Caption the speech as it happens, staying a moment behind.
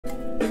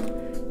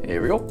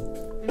Here we go.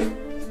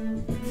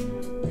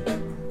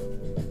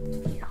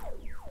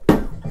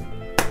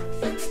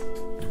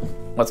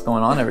 What's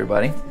going on,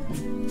 everybody?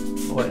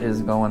 What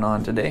is going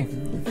on today?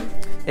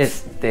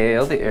 It's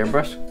Dale, the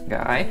airbrush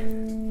guy.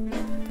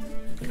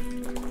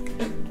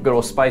 Good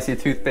old Spicy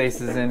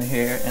Toothpaste is in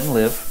here, and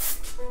Liv,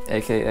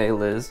 aka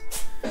Liz,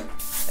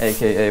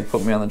 aka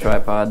put me on the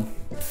tripod.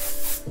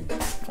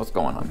 What's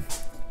going on?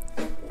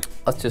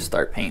 Let's just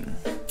start painting.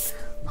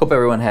 Hope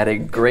everyone had a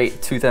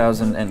great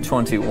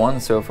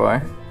 2021 so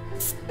far.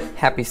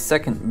 Happy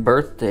 2nd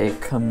birthday,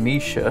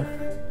 Kamisha,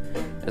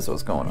 is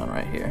what's going on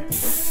right here.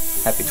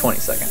 Happy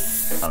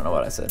 22nd. I don't know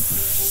what I said.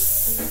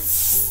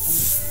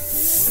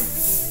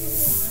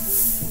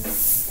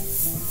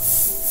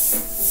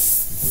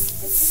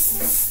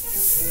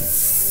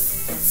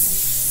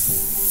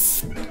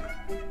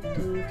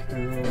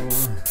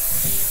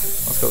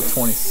 Let's go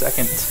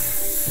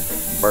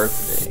 22nd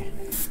birthday.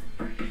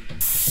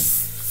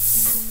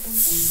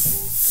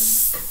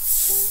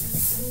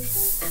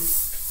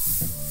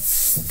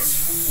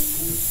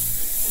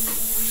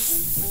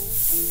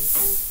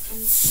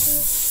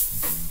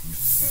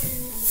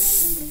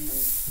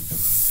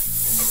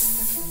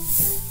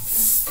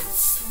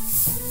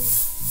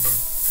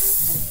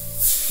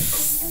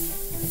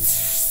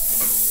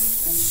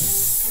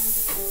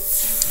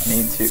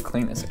 Need to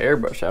clean this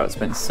airbrush out. It's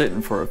been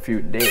sitting for a few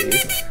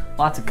days.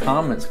 Lots of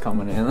comments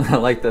coming in. I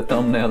like the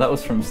thumbnail. That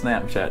was from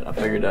Snapchat. I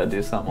figured I'd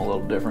do something a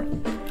little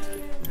different.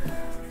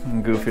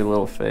 Goofy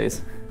little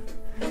face.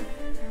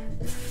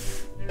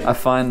 I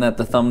find that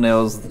the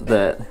thumbnails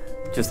that,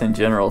 just in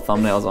general,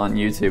 thumbnails on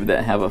YouTube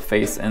that have a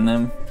face in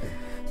them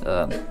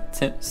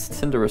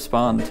tend to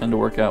respond, tend to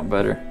work out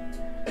better.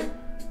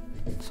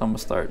 So I'm gonna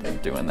start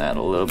doing that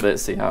a little bit,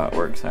 see how it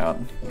works out.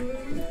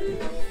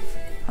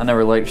 I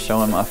never liked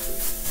showing my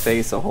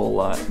face a whole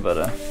lot, but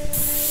I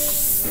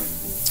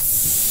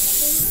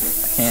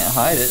can't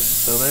hide it,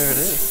 so there it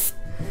is.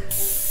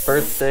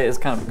 Birthday is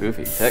kind of a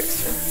goofy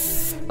texture.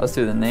 Let's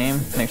do the name.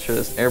 Make sure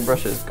this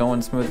airbrush is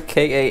going smooth.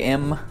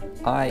 K-A-M-I-S-H-A.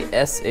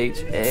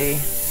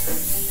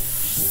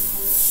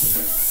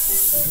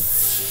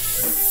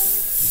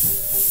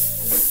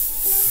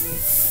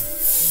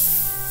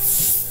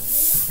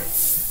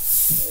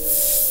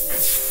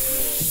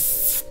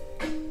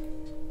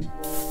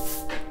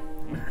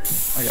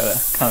 I gotta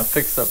kind of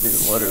fix up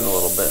these letters a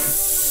little bit.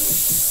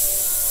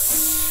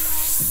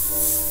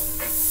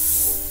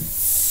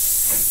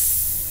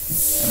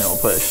 And then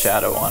we'll put a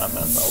shadow on them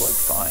and they'll look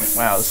fine.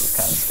 Wow, this is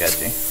kind of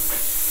sketchy.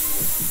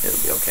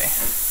 It'll be okay.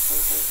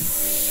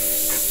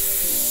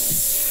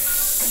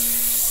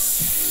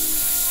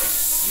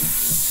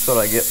 That's what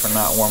I get for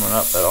not warming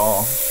up at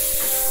all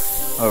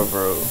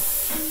over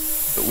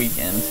the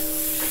weekend.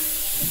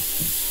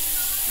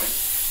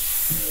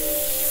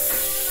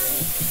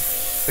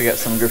 We got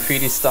some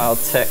graffiti style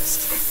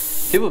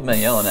text. People have been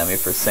yelling at me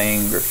for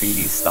saying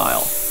graffiti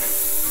style.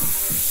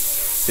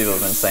 People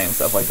have been saying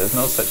stuff like there's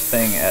no such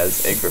thing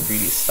as a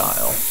graffiti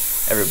style.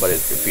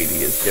 Everybody's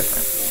graffiti is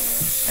different.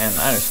 And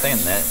I understand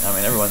that. I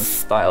mean, everyone's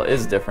style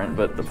is different,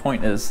 but the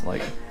point is,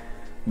 like,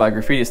 by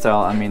graffiti style,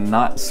 I mean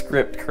not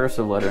script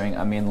cursive lettering.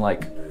 I mean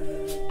like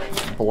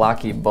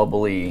blocky,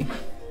 bubbly,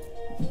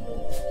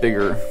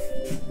 bigger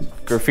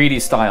graffiti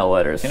style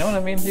letters. You know what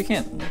I mean? You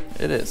can't,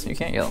 it is. You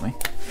can't yell at me.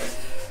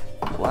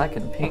 Black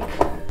and pink.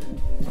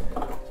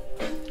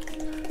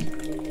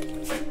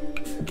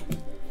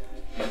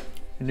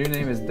 Your new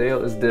name is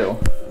Dale is Dill.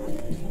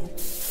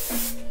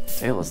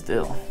 Dale is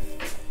Dill.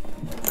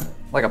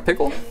 Like a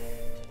pickle?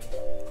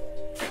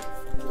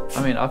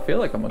 I mean, I feel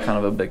like I'm a kind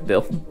of a big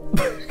dill.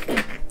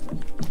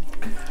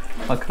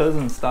 My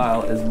cousin's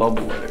style is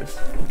bubble letters.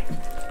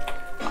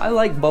 I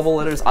like bubble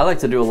letters. I like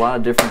to do a lot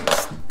of different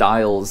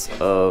styles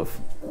of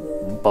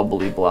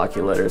bubbly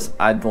blocky letters.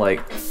 I'd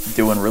like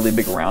doing really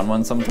big round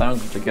ones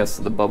sometimes, which I guess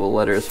the bubble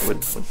letters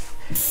would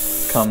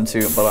come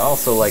to, but I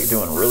also like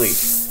doing really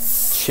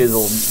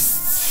chiseled,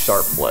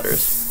 sharp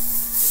letters.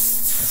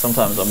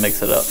 Sometimes I'll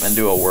mix it up and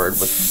do a word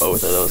with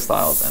both of those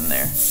styles in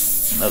there.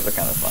 And those are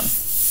kind of fun.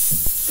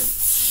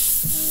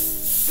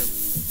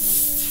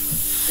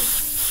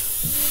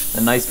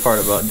 The nice part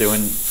about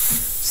doing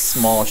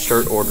small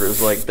shirt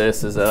orders like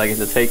this is that I get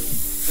to take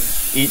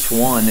each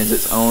one as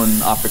its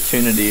own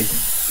opportunity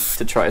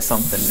to try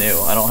something new.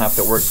 I don't have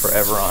to work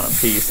forever on a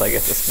piece. I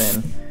get to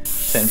spend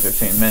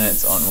 10-15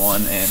 minutes on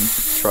one and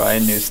try a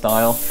new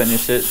style,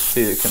 finish it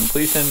to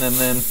completion, and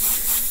then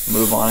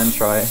move on and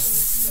try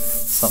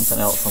something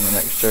else on the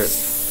next shirt.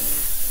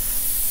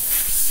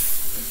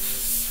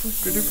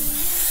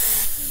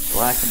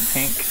 Black and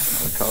pink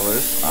are the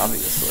colors,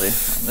 obviously,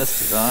 on this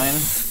design.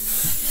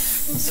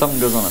 And something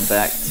goes on the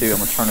back too. I'm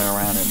gonna turn it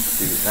around and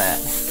do that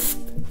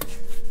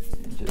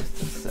in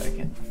just a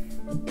second.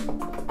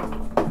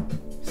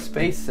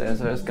 Space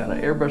says, I just got an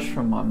airbrush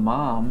from my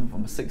mom for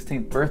my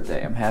 16th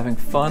birthday. I'm having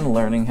fun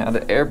learning how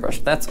to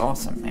airbrush. That's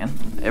awesome, man.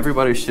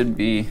 Everybody should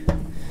be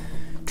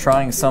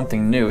trying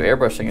something new.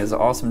 Airbrushing is an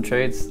awesome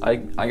trade. I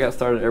got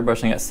started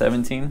airbrushing at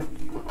 17,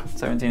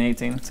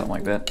 18, something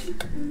like that.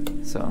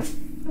 So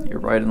You're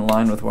right in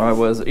line with where I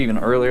was even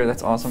earlier.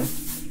 That's awesome.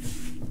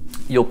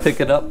 You'll pick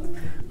it up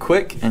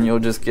quick and you'll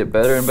just get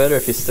better and better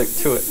if you stick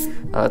to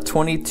it.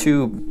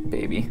 22,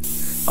 baby.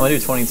 I'm gonna do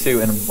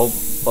 22 in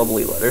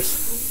bubbly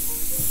letters.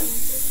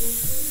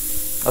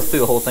 Let's do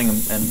the whole thing in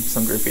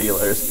some graffiti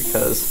letters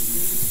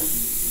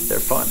because they're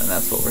fun and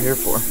that's what we're here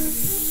for.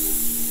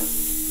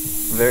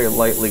 Very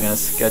lightly gonna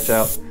sketch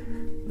out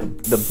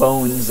the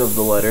bones of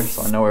the letter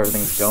so I know where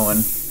everything's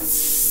going.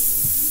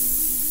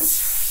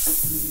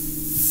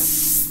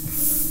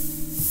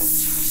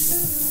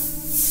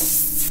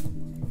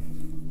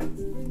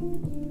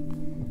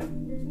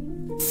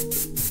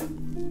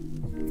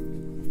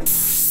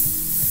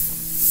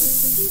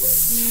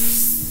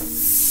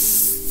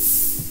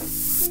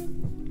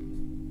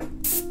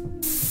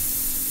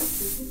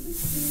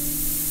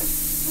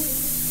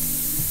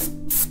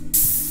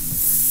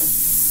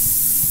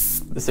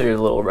 This here's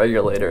a little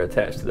regulator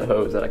attached to the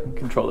hose that I can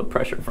control the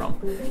pressure from.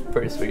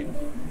 Pretty sweet.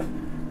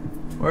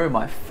 Where am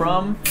I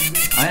from?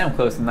 I am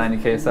close to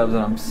 90K subs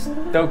and I'm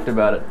stoked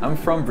about it. I'm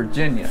from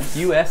Virginia,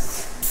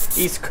 US,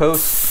 East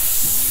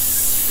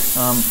Coast.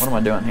 What am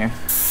I doing here?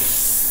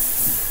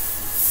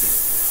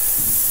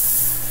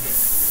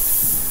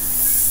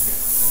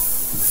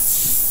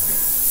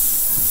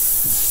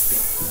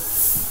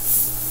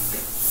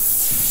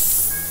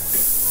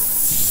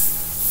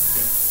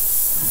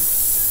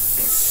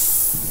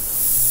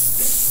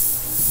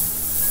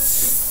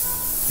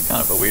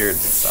 Kind of a weird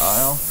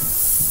style.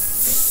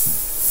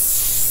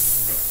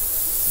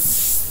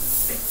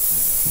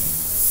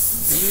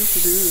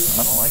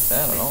 I don't like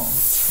that at all.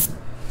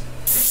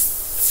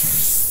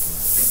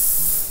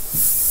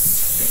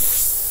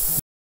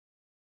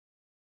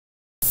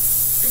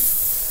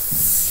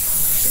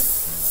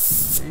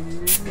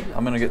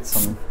 I'm gonna get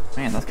some,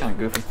 man, that's kind of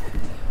goofy.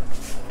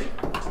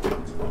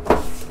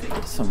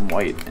 Some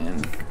white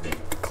and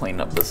clean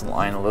up this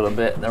line a little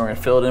bit. Then we're gonna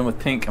fill it in with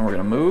pink and we're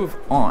gonna move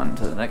on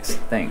to the next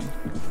thing.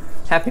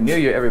 Happy New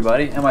Year,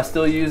 everybody. Am I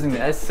still using the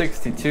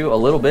S62 a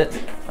little bit?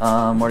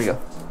 Where'd it go?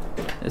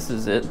 This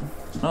is it.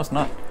 No, it's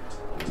not.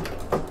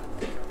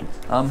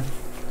 To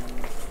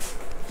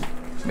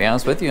be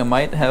honest with you, I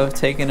might have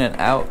taken it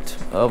out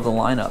of the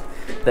lineup.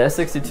 The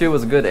S62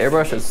 was a good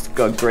airbrush. It's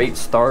a great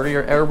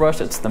starter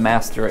airbrush. It's the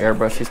master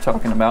airbrush he's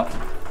talking about.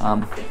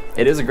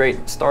 It is a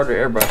great starter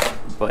airbrush,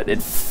 but it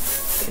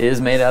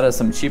is made out of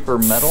some cheaper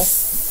metal.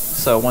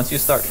 So once you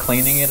start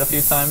cleaning it a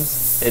few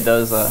times, it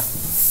does, I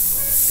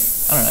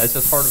don't know, it's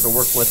just harder to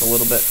work with a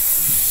little bit.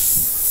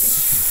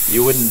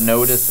 You wouldn't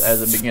notice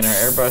as a beginner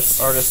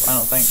airbrush artist, I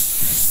don't think.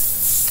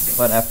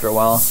 But after a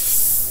while,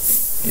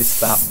 you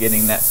stop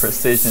getting that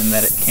precision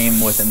that it came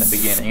with in the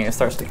beginning. It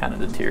starts to kind of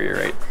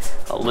deteriorate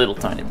a little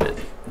tiny bit.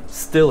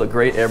 Still a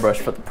great airbrush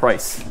for the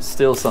price.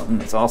 Still something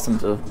that's awesome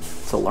to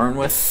learn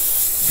with.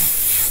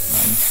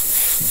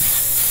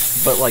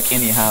 But like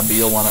any hobby,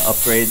 you'll want to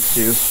upgrade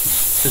to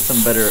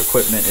some better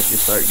equipment if you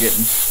start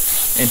getting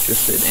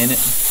interested in it.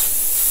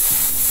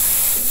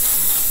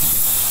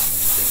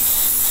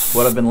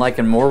 What I've been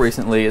liking more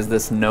recently is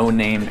this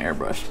no-name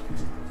airbrush.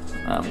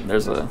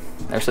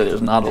 Actually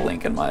there's not a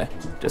link in my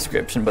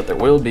description, but there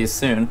will be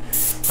soon.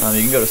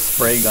 You can go to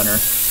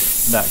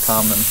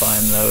spraygunner.com and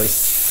find those.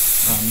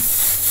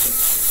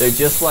 They're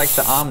just like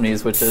the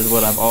Omnis, which is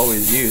what I've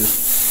always used.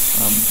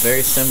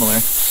 Very similar,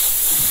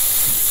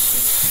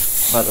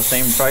 about the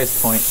same price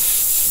point,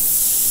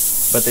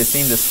 but they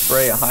seem to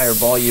spray a higher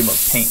volume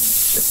of paint.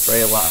 They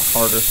spray a lot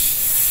harder,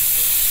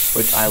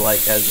 which I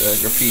like as a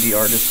graffiti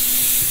artist.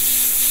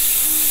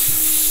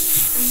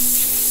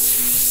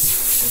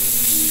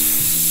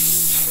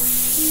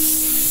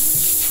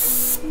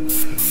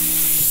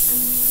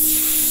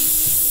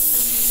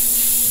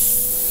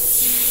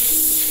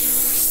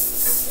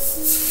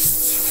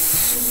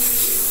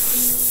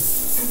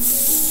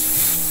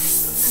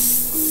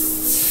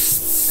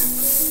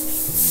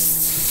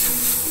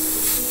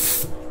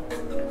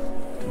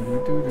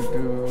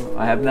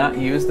 I have not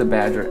used the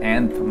Badger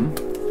Anthem.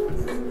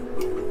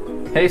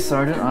 Hey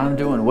Sergeant, I'm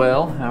doing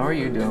well. How are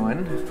you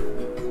doing?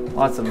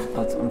 Lots of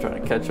I'm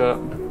trying to catch up.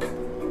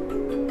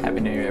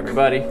 Happy New Year,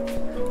 everybody.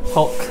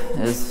 Hulk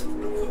is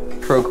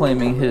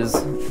proclaiming his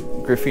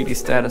graffiti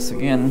status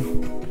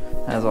again,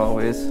 as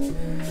always.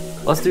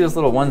 Let's do this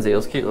little onesie,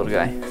 this cute little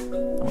guy.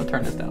 I'm gonna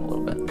turn this down a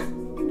little bit.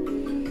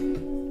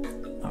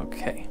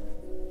 Okay.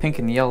 Pink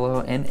and yellow,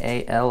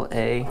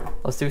 N-A-L-A.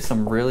 Let's do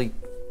some really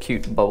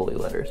cute bubbly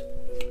letters.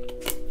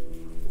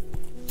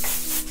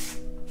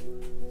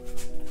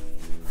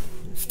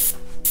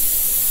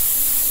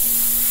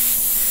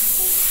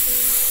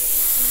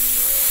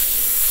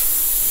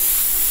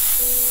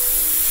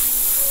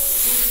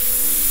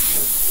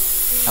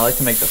 I like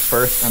to make the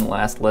first and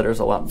last letters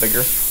a lot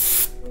bigger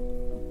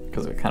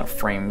because it kind of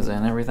frames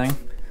in everything.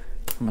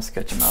 I'm gonna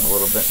sketch them out a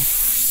little bit.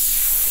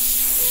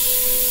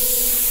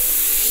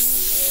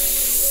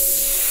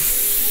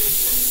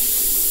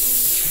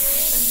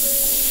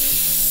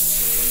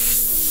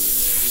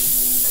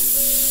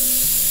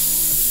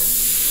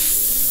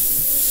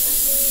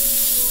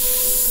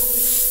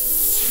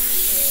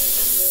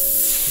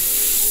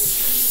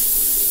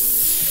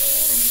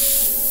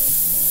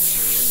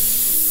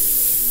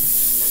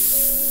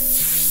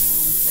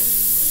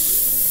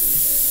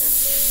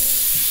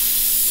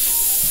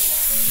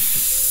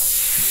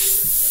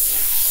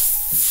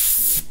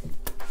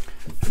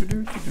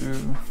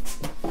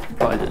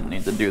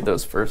 need to do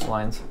those first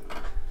lines.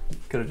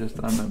 Could have just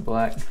done them in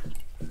black.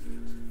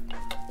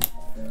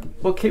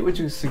 What kit would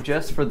you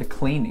suggest for the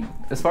cleaning?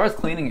 As far as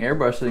cleaning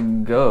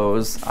airbrushing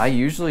goes, I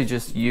usually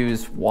just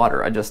use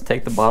water. I just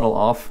take the bottle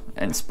off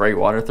and spray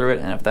water through it,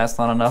 and if that's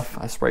not enough,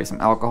 I spray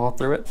some alcohol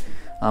through it.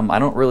 I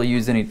don't really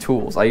use any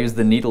tools. I use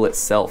the needle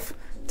itself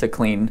to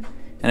clean,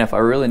 and if I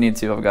really need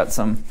to, I've got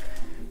some,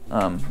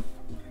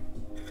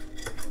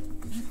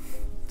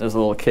 there's a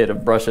little kit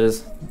of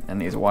brushes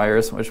and these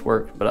wires which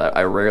work, but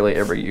I rarely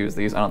ever use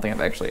these. I don't think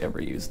I've actually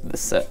ever used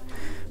this set.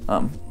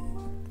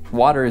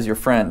 Water is your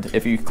friend.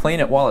 If you clean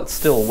it while it's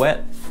still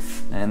wet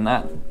and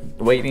not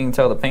waiting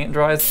until the paint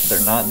dries,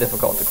 they're not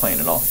difficult to clean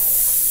at all.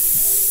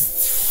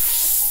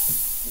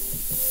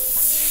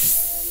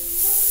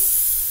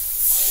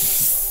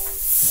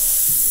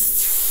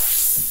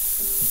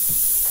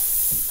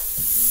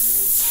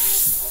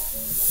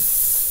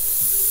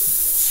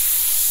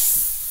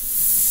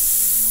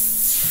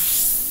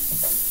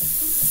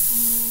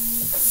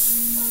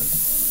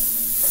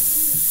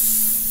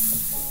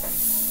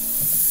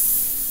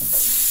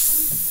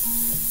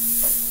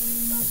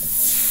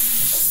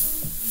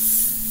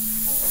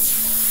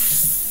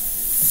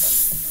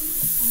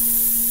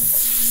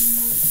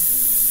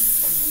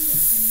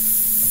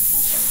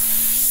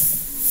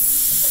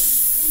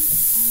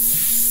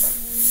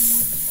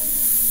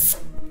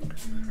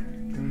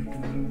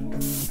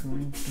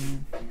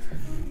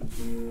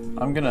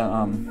 I'm gonna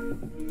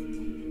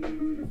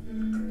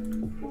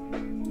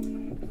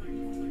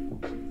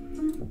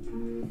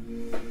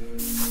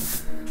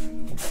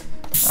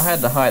I had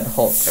to hide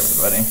Hulk,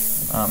 everybody.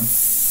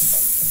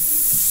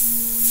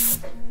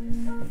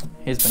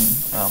 He's been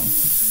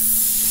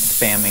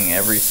spamming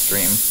every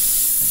stream.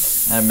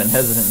 I've been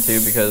hesitant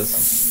to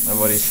because of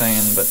what he's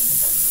saying, but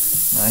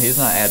he's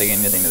not adding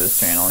anything to this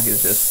channel.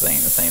 He's just saying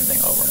the same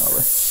thing over and over.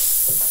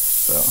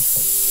 So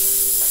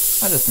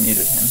I just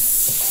muted him.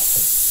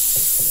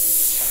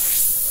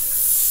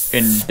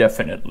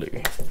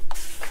 Indefinitely.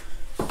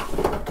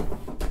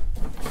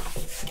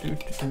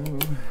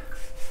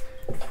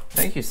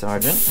 Thank you,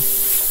 Sergeant.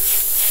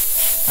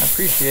 I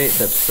appreciate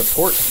the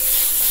support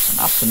and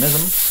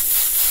optimism.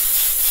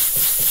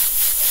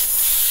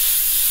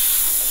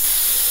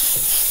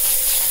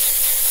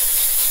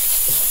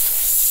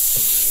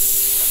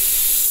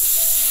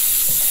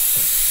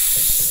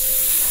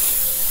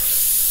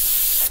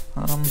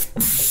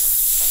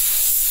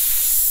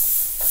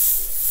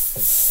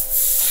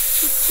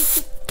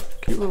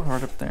 Cute little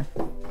heart up there.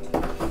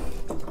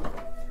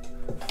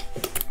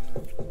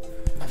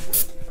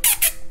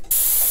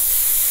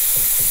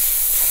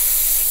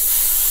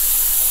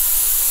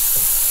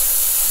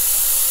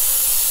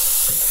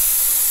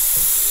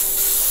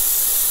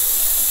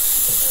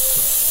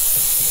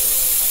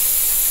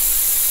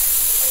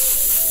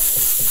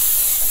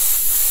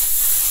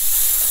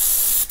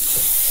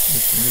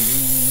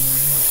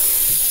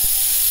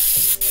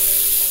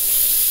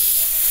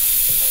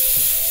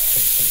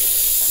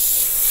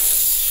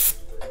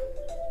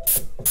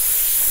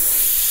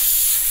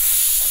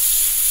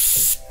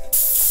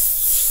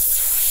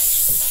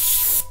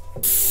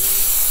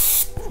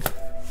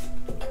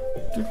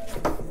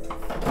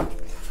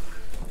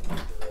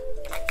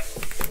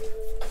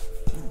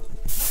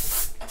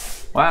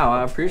 Wow,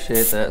 I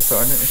appreciate that,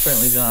 Sergeant. You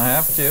certainly do not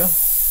have to.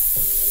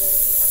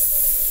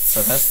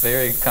 But that's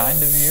very kind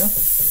of you.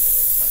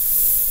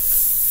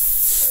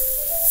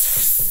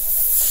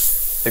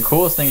 The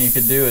coolest thing you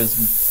could do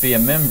is be a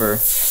member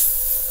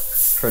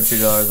for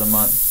 $2 a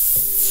month.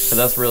 Because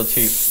that's real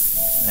cheap.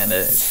 And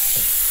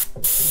it's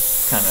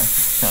kind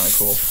of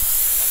cool.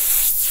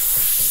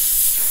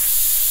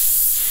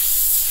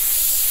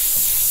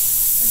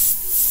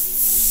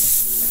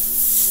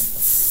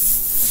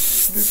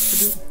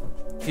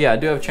 Yeah, I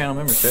do have a channel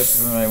membership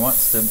if anybody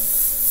wants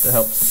to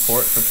help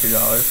support for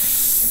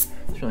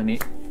 $2. It's really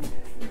neat.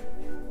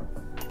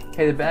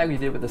 Hey, the bag we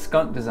did with the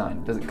skunk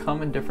design, does it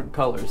come in different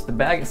colors? The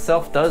bag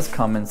itself does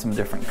come in some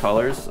different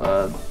colors.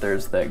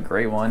 There's that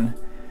gray one,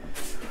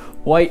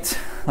 white,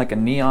 like a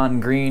neon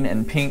green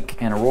and pink,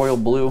 and a royal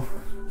blue.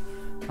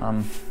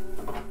 Let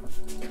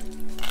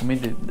me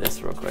do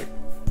this real quick.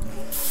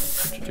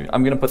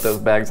 I'm gonna put those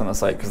bags on the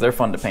site because they're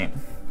fun to paint.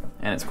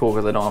 And it's cool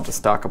because I don't have to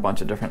stock a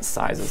bunch of different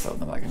sizes of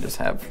them. I can just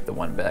have the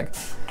one bag.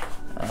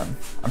 I'm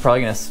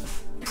probably gonna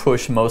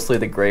push mostly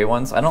the gray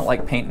ones. I don't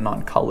like painting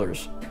on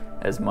colors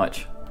as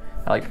much.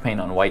 I like to paint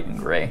on white and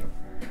gray.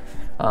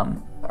 All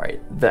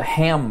right, the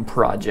ham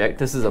project.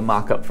 This is a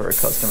mock-up for a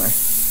customer,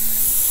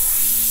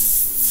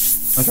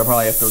 which I'll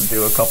probably have to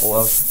do a couple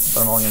of,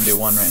 but I'm only gonna do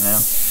one right now.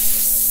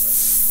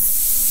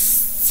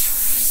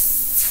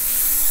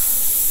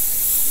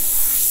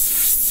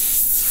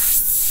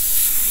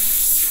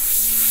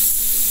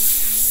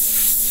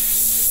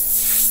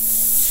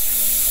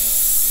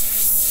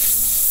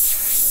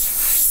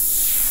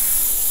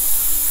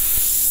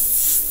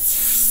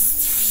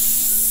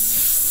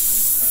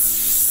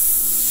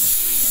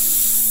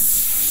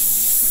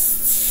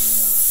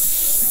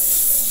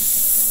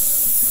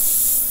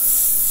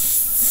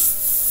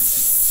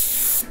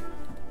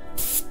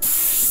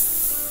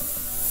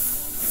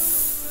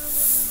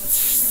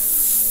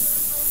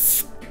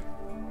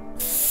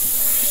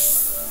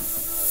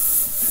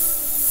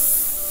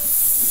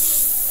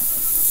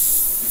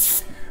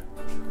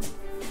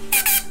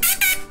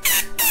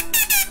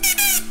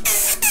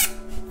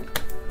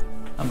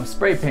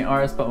 spray paint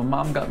artist, but my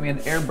mom got me an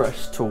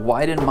airbrush to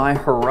widen my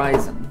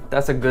horizon.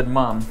 That's a good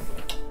mom.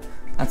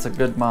 That's a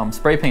good mom.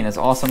 Spray paint is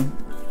awesome.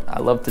 I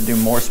love to do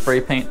more spray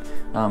paint,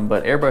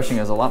 but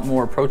airbrushing is a lot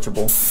more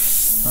approachable.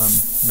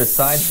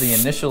 Besides the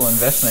initial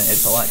investment,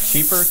 it's a lot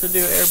cheaper to do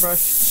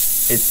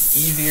airbrush. It's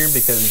easier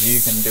because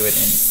you can do it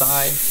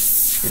inside.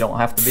 You don't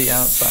have to be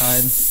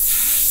outside.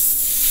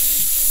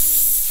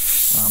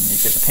 You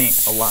get to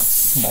paint a lot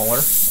smaller.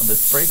 With the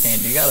spray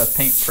paint, you gotta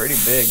paint pretty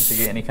big to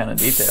get any kind of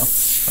detail.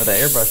 With the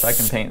airbrush, I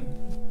can paint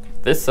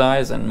this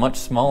size and much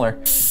smaller,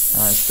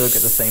 and I still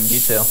get the same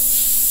detail.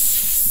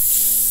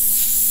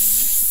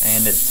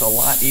 And it's a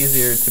lot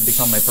easier to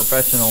become a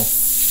professional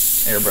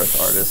airbrush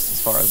artist as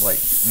far as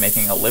like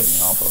making a living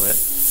off of it.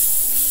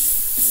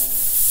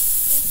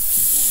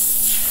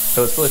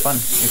 So it's really fun.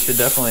 You should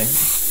definitely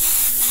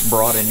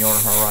broaden your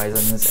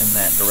horizons in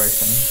that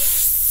direction.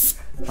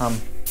 I'm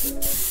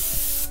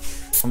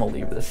gonna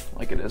leave this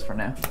like it is for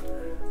now.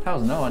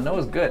 How's Noah?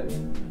 Noah's good.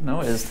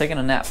 Noah is taking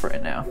a nap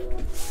right now.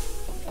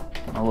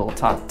 A little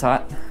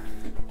tot.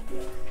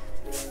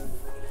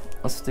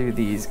 Let's do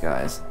these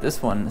guys.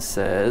 This one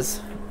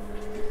says,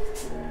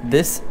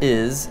 this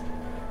is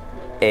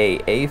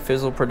A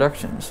Fizzle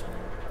Productions.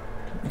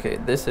 Okay,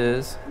 this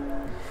is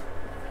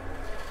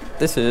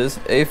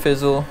A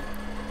Fizzle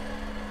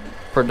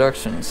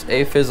Productions.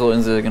 A Fizzle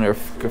is in a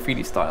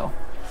graffiti style.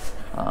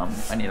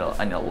 I need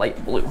a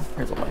light blue.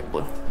 Here's a light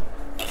blue.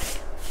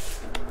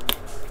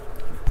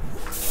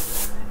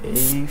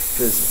 A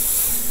Fizzle.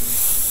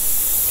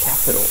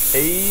 Capital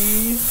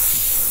A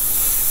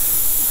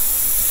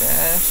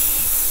dash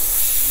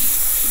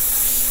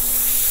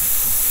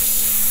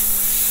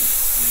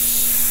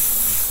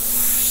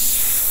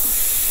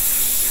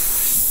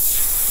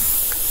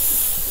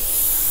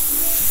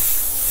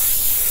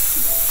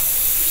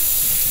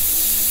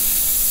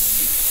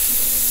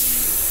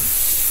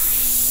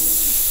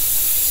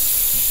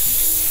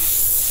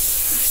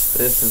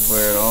This is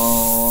where it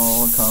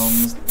all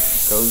goes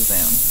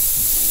down.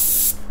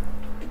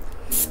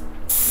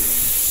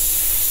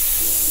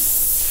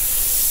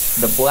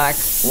 The black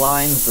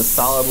lines, the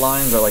solid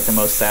lines, are like the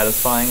most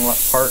satisfying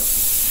part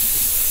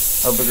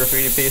of a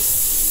graffiti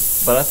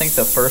piece. But I think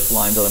the first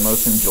lines are the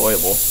most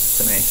enjoyable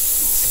to me.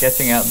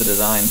 Sketching out the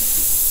design.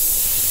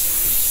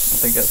 I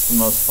think that's the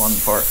most fun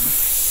part.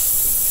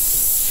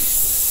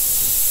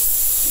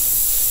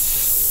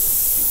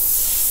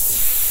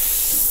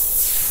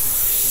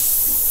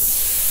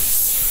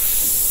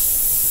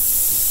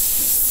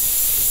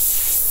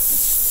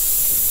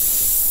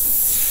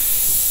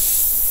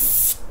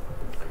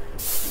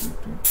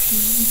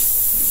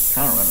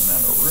 Kind of running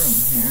out of room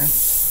here.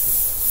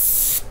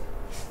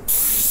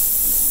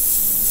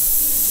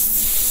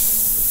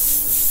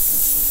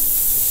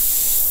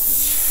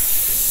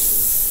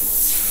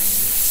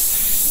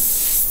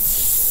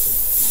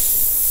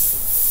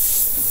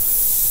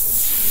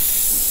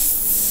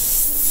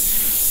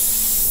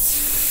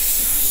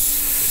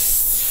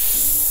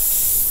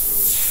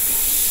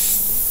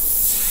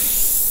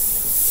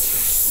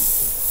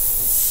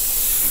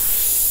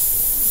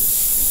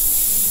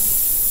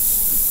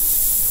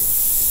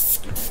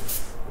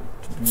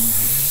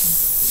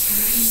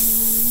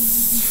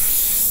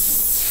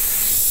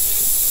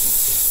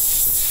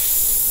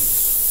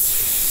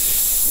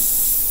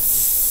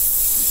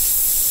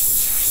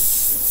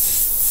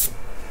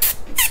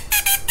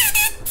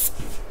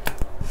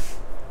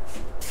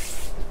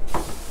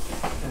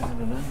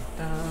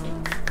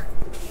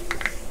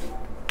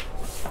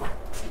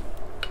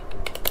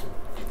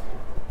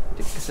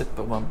 Take a sip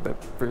of my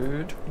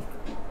beverage.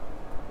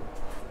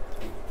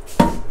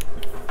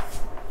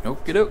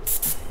 Okie doke.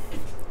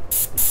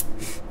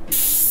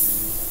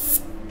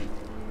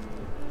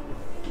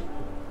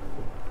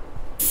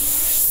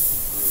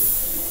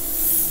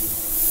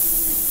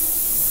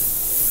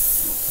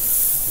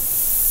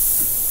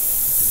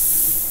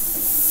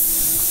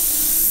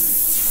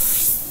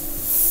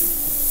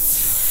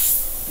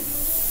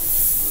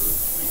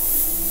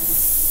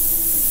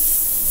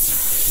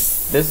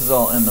 This is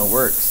all in the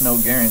works, no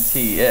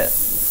guarantee yet,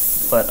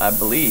 but I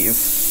believe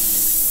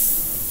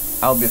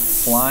I'll be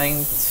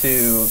flying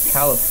to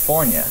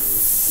California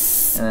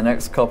in the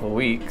next couple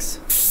weeks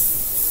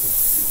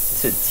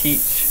to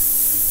teach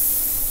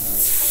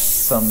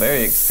some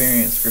very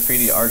experienced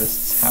graffiti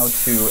artists how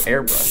to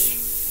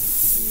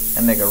airbrush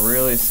and make a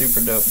really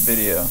super dope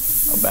video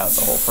about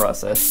the whole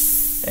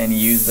process and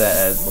use that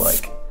as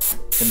like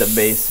the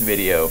base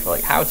video for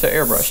like how to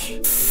airbrush,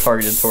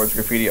 targeted towards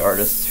graffiti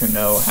artists who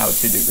know how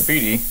to do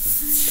graffiti,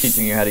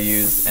 teaching you how to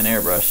use an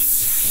airbrush.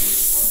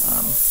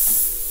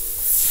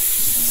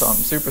 So I'm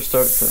super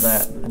stoked for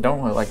that. I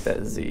don't really like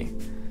that Z. I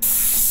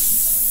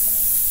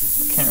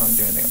can't really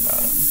do anything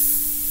about it.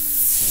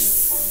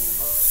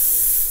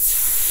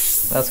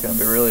 That's gonna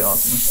be really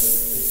awesome.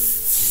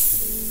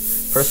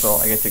 First of all,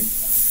 I get to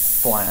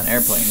fly on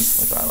airplanes,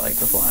 which I like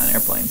to fly on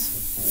airplanes.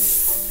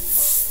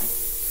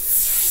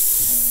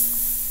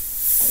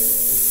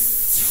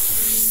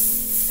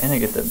 And I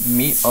get to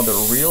meet other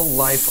real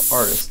life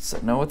artists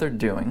that know what they're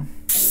doing.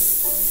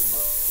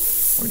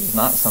 which is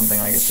not something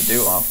I get to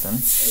do often.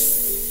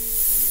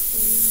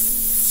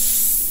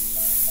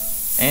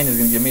 And he's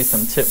going to give me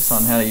some tips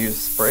on how to use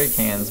spray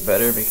cans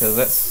better, because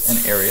that's an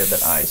area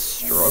that I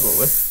struggle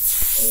with.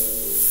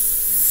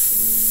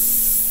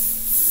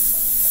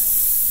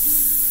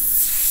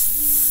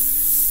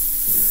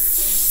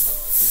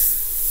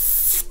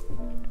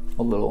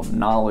 A little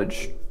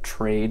knowledge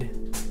trade,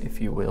 if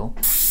you will.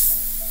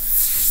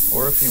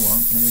 Or if you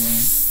want,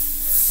 anyway.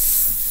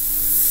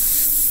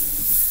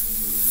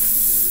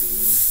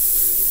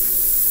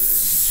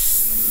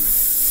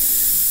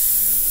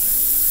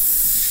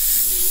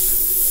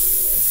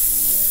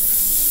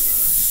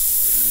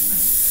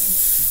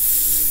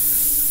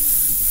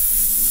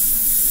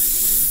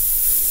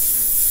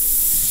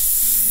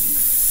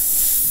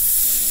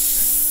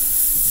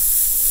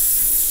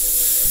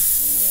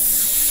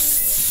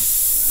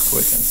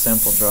 Quick and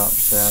simple drop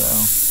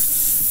shadow.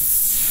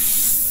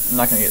 I'm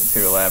not going to get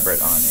too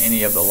elaborate on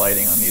any of the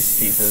lighting on these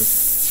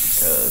pieces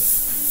because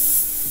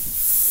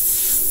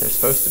they're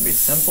supposed to be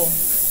simple.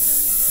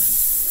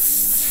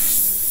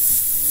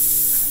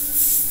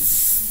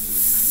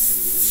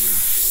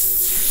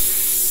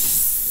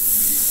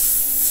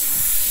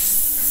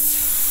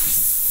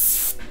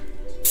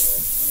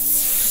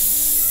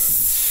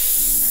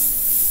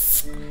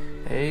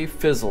 A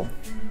fizzle.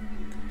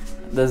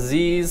 The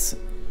Z's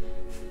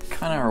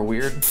kind of are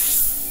weird.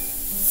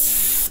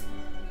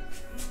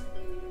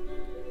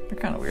 They're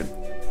kind of weird.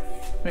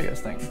 What do you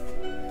guys think?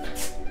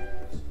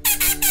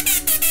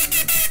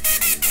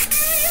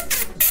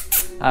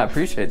 I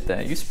appreciate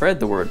that. You spread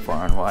the word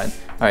far and wide.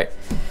 All right.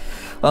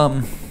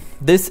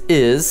 This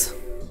is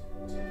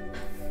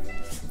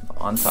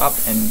on top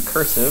in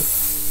cursive.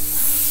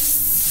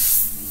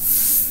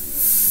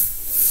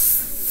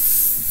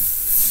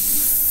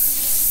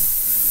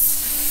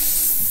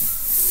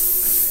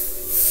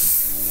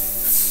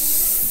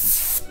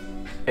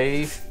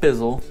 A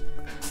Fizzle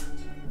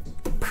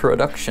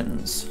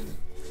Productions.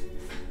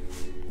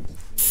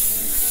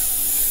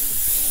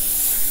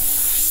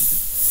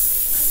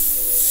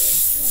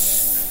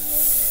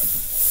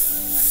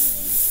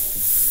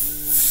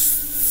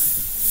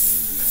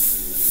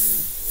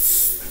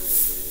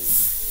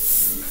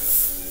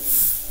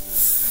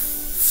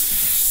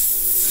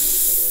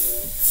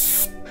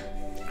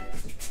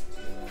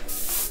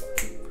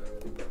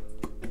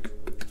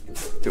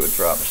 Do a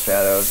drop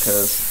shadow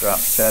because drop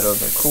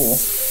shadows are cool.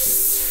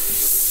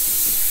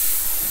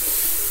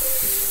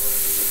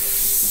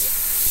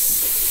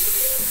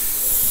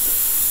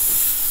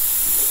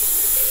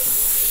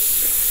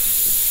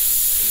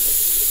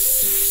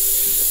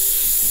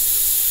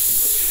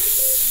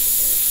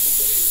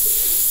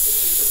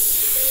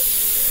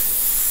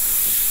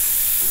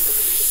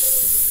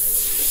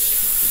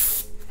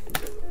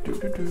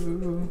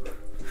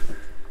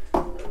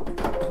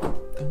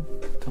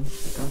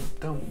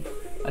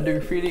 I do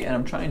graffiti and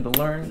I'm trying to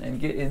learn and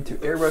get into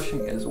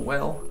airbrushing as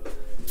well.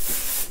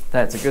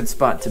 That's a good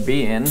spot to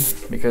be in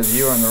because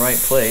you are in the right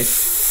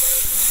place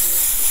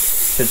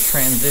to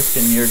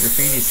transition your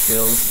graffiti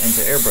skills into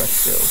airbrush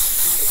skills.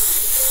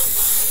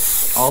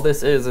 All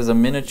this is a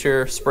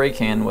miniature spray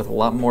can with a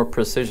lot more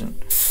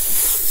precision.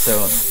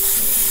 So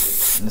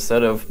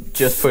instead of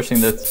just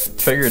pushing the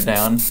trigger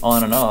down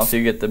on and off,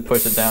 you get to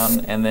push it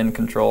down and then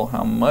control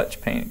how much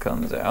paint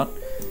comes out.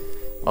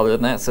 Other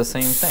than that, it's the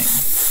same thing.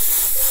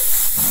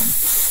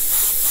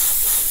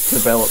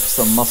 Develop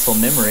some muscle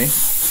memory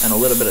and a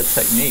little bit of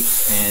technique,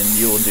 and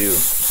you will do.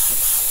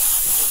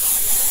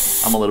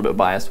 I'm a little bit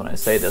biased when I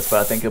say this, but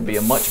I think you'll be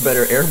a much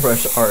better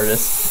airbrush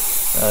artist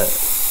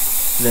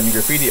than a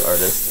graffiti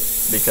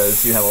artist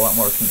because you have a lot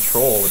more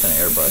control with an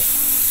airbrush.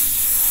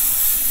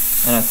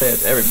 And I say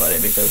it to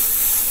everybody because,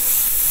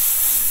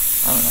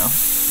 I don't know.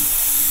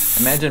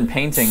 Imagine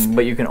painting,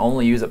 but you can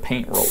only use a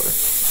paint roller.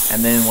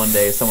 And then one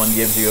day someone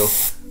gives you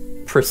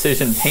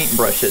precision paint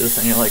brushes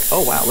and you're like,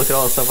 oh wow, look at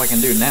all the stuff I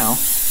can do now.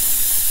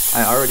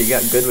 I already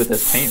got good with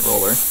this paint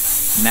roller.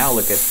 Now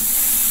look at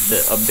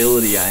the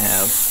ability I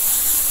have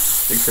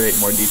to create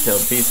more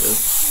detailed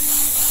pieces.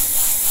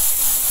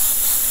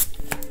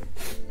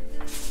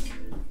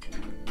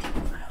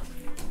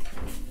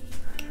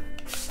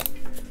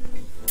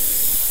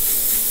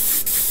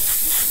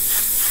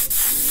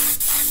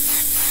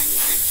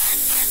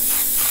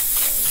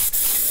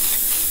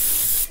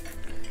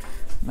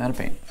 I'm out of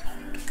paint.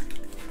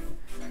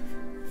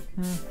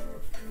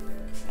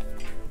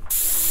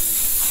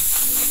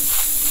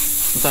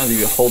 Sometimes if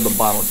you hold the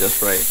bottle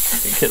just right,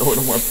 you get a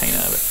little more paint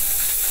out of it.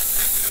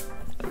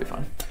 That'd be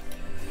fun.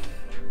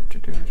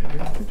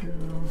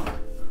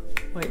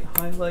 White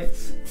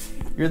highlights.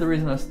 You're the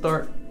reason I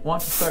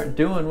want to start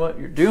doing what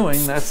you're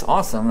doing. That's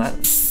awesome.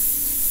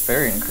 That's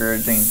very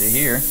encouraging to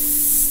hear.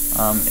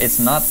 It's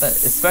not that,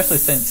 especially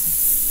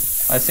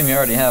since I assume you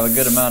already have a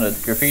good amount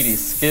of graffiti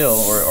skill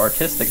or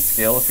artistic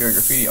skill if you're a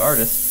graffiti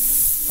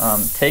artist.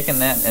 Taking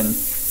that and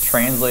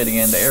translating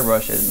it into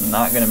airbrush is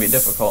not going to be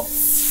difficult.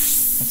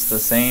 It's the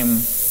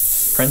same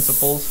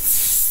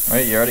principles,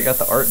 right? You already got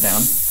the art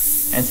down.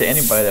 And to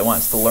anybody that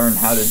wants to learn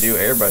how to do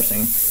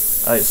airbrushing,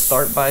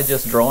 start by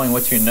just drawing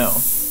what you know.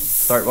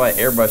 start by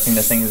airbrushing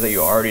the things that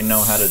you already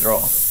know how to draw.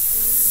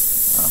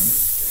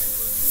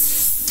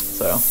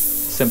 So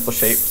simple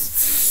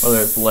shapes, whether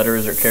it's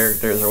letters or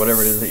characters or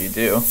whatever it is that you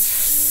do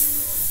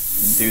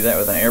that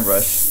with an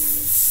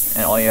airbrush.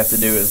 And all you have to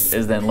do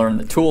is then learn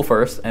the tool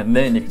first, and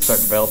then you can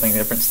start developing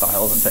different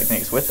styles and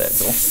techniques with that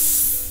tool.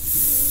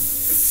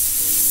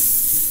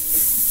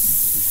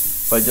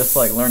 But just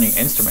like learning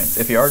instruments,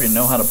 if you already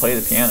know how to play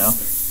the piano,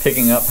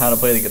 picking up how to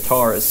play the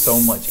guitar is so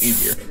much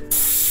easier.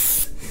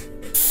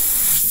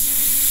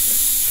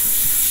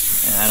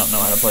 And I don't know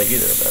how to play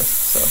either of those,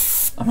 so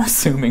I'm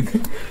assuming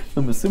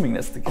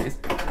that's the case,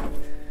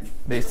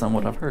 based on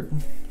what I've heard.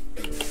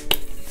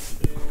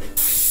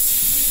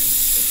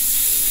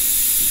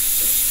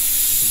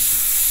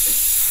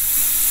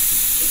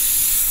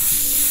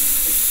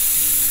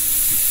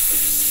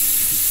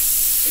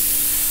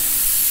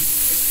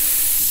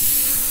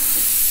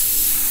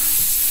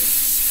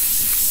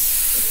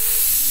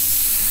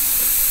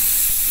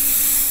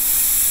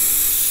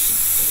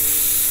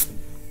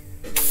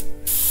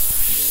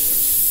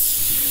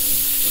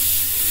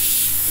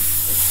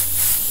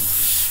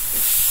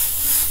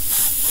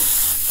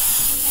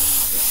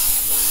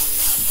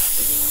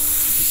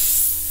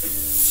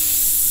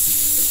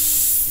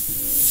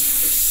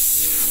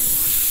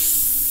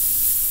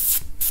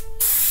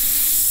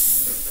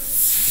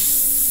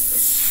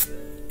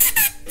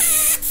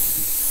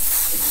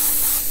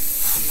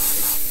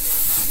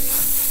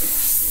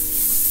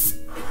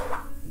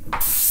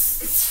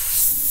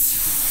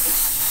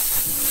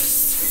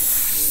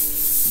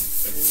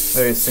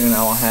 Very soon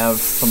I will have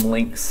some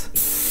links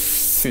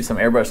to some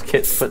airbrush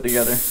kits put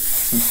together,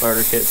 some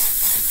starter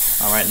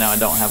kits. Right now I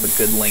don't have a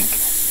good link.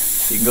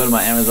 You can go to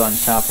my Amazon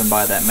shop and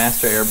buy that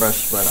master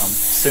airbrush, but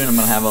soon I'm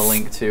going to have a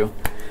link to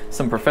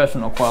some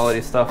professional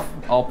quality stuff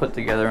all put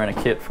together in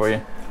a kit for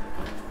you.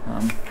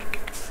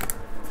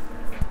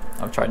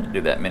 I've tried to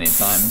do that many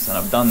times, and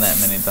I've done that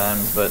many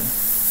times, but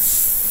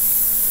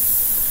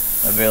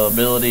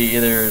availability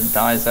either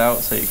dies out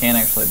so you can't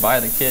actually buy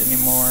the kit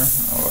anymore,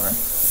 or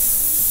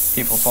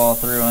people fall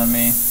through on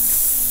me,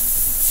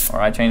 or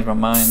I change my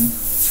mind.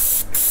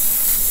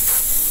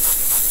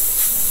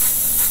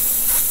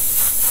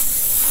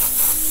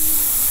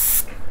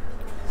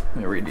 Let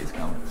me read these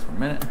comments for a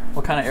minute.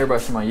 What kind of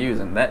airbrush am I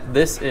using?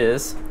 This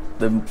is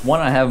the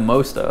one I have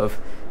most of,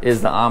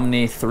 is the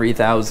Omni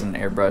 3000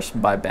 airbrush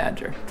by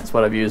Badger. That's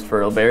what I've used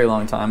for a very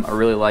long time. I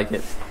really like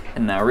it.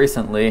 And now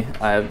recently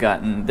I've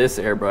gotten this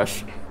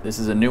airbrush. This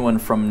is a new one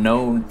from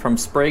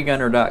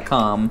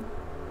spraygunner.com.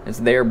 It's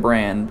their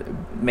brand,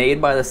 made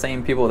by the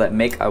same people that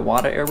make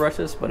Iwata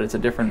airbrushes, but it's a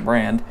different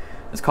brand.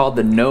 It's called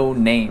the No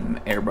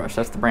Name airbrush.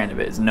 That's the brand of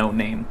it, is No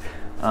Name.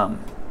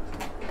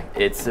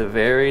 It's a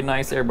very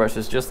nice airbrush.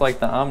 It's just like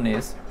the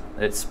Omnis.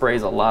 It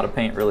sprays a lot of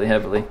paint really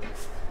heavily.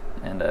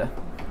 And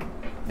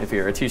if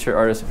you're a t-shirt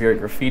artist, if you're a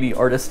graffiti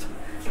artist,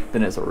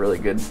 then it's a really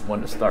good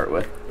one to start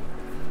with.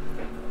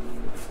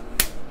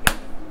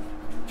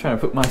 Trying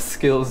to put my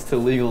skills to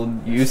legal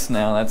use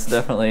now. That's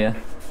definitely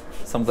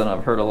something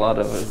I've heard a lot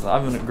of. Is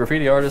I'm a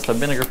graffiti artist. I've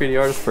been a graffiti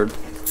artist for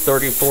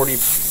 30, 40,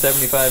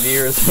 75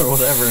 years or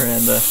whatever,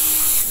 and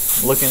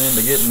looking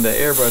into getting into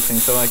airbrushing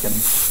so I can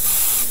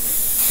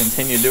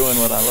continue doing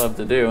what I love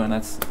to do. And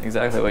that's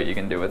exactly what you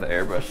can do with the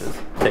airbrushes.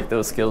 Take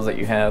those skills that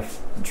you have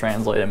and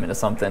translate them into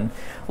something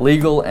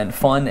legal and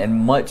fun and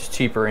much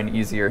cheaper and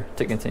easier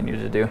to continue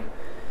to do.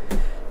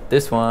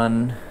 This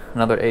one,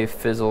 another A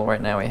Fizzle.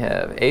 Right now we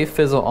have A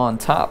Fizzle on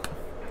top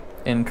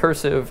in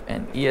cursive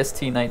and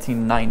EST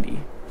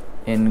 1990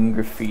 in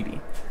graffiti.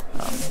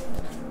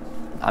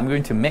 I'm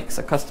going to mix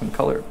a custom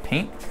color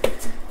paint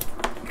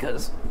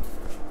because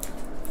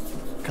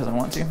I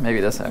want to. Maybe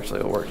this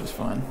actually will work just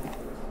fine.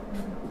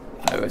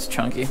 Oh, it's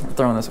chunky. We're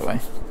throwing this away.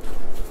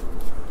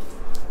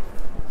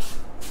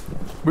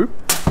 Boop.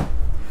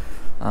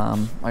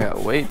 I got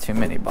way too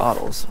many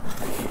bottles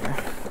right here.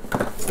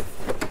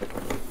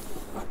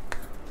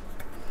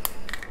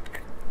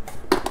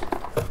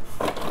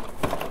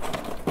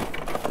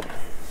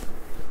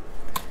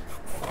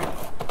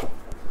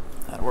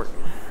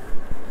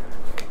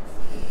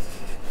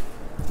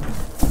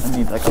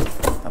 Like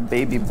a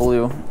baby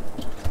blue.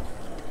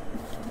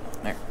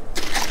 There.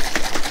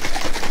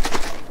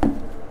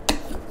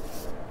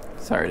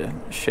 Sorry to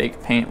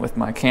shake paint with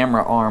my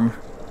camera arm.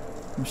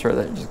 I'm sure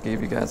that just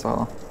gave you guys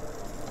all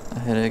a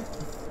headache.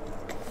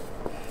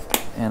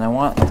 And I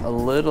want a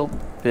little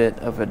bit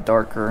of a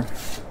darker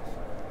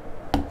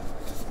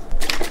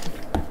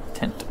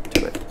tint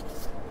to it.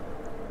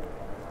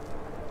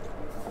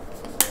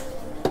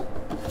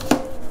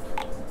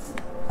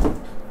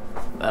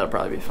 That'll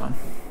probably be fun.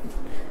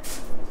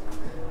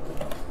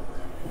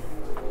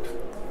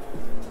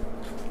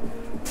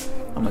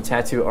 I'm a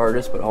tattoo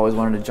artist, but always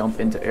wanted to jump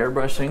into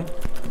airbrushing.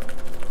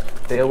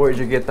 Where'd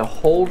you get the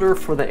holder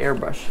for the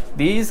airbrush?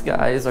 These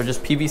guys are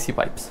just PVC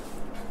pipes.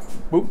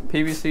 Boop,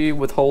 PVC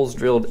with holes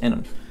drilled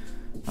in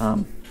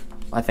them.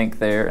 I think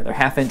they're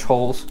 1/2-inch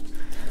holes,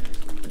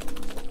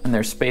 and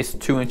they're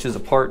spaced 2 inches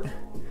apart.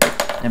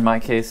 In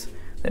my case,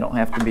 they don't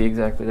have to be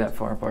exactly that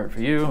far apart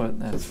for you, but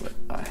that's what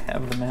I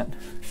have them at.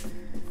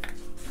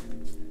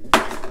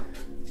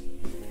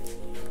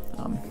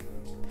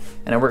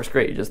 And it works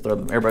great. You just throw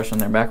the airbrush in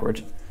there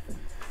backwards.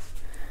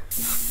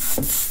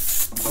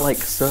 Like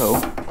so.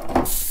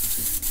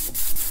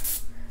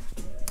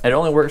 It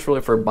only works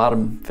really for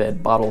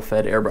bottle-fed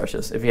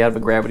airbrushes. If you have a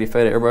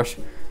gravity-fed airbrush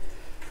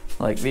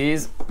like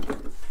these,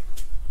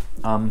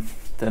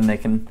 then they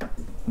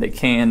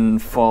can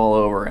fall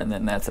over, and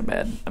then that's a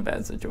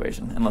bad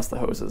situation unless the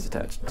hose is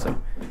attached.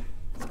 So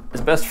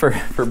it's best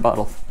for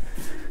bottle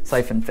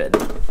siphon-fed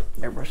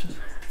airbrushes.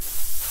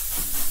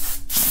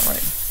 All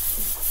right.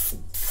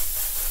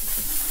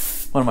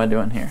 What am I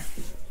doing here?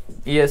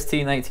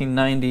 EST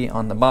 1990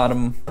 on the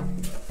bottom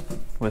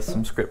with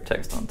some script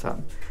text on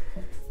top.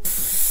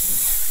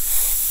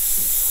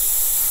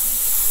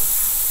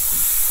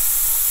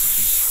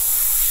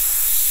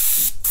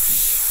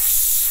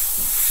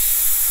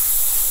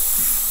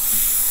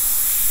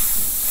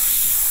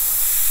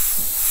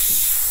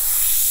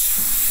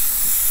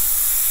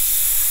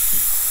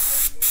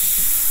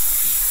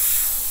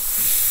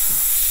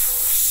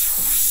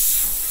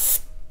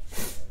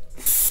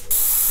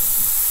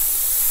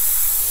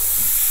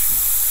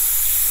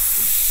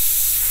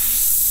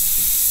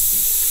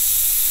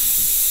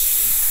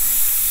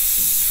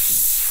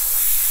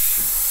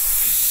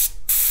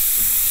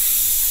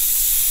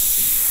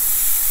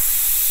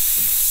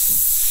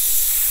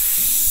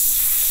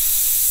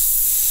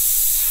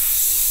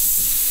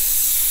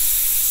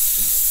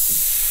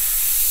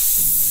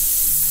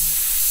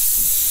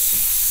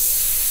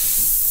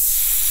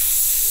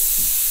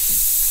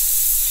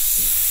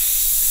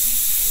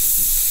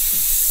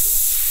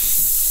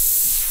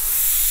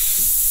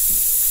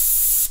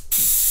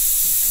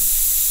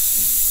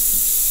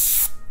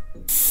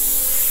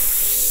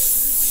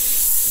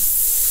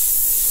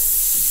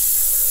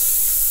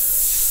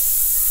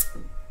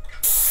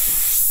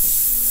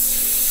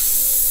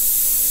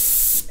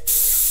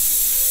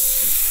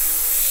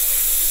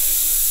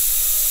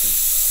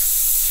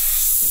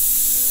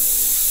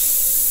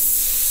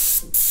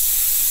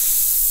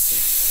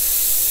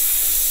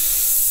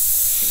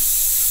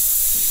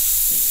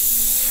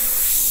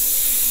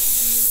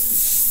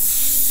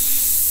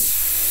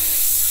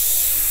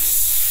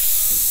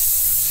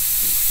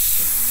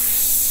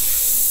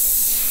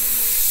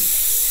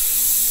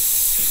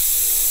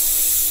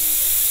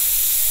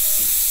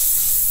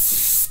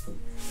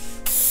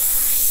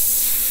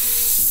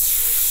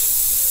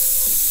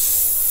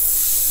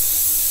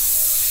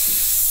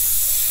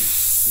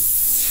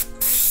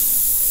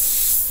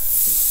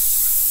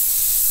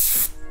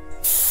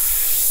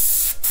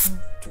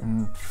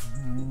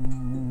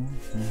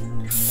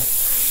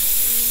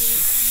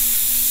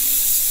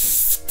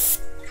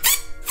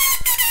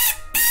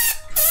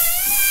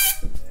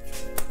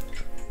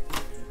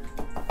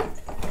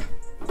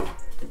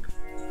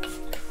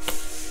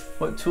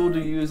 What tool do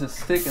you use to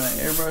stick in an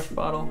airbrush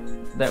bottle?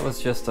 That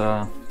was just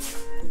I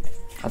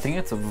think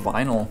it's a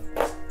vinyl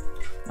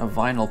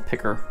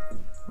picker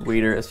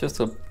weeder. It's just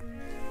a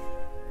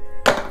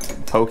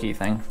pokey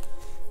thing.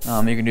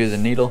 You can use a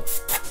needle,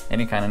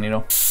 any kind of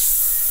needle.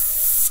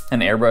 An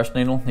airbrush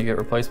needle, you get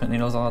replacement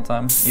needles all the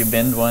time. You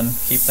bend one,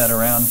 keep that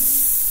around,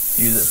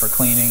 use it for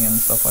cleaning and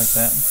stuff like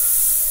that.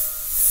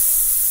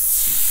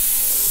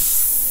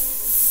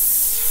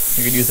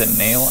 You could use a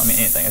nail, I mean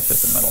anything, it's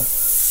just a metal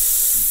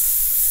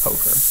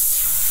poker.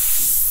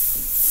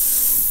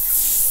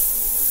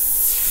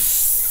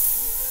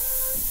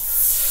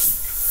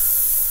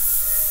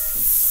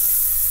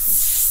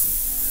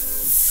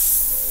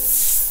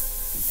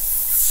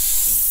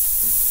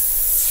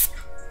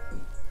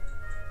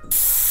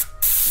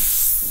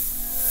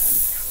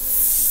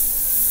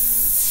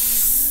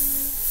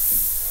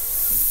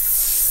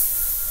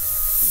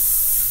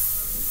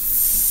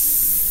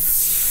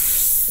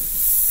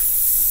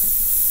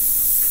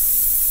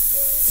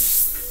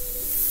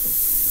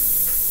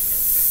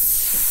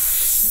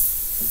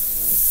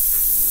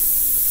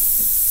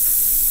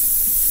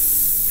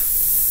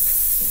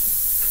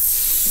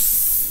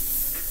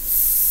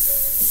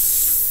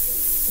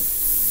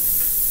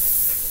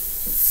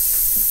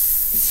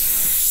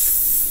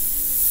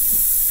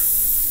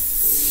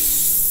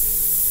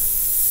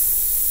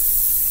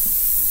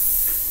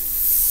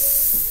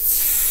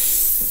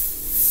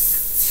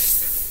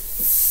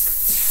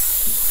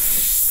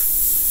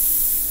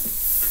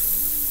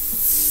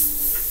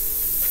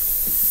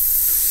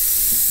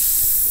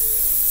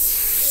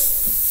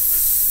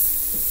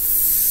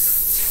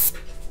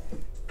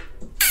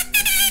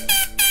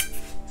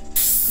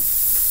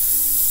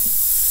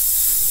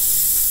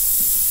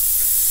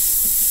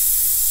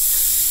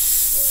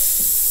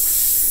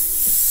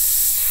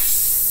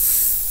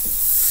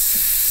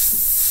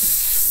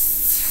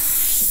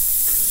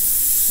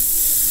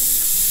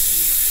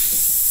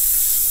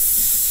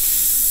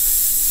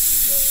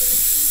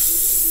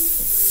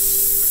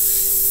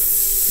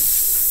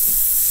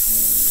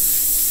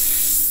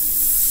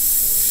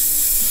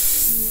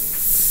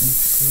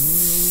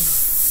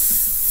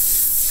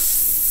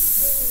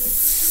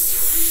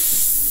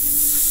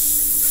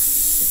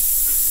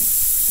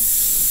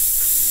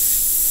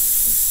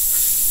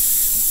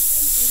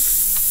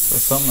 So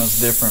something that's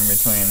different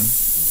between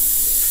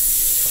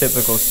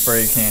typical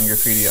spray can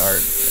graffiti art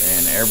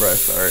and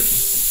airbrush art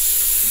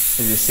is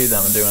you see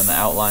them doing the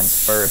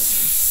outlines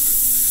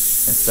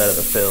first instead of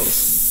the fills.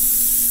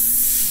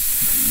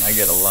 And I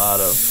get a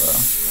lot of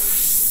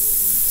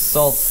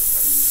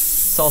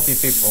salty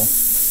people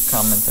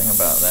commenting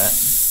about that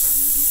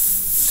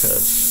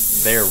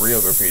because they're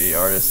real graffiti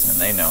artists and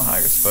they know how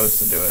you're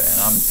supposed to do it,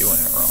 and I'm doing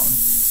it wrong.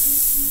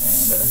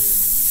 And the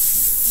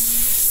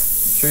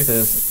truth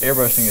is,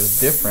 airbrushing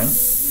is different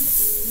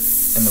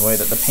in the way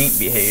that the paint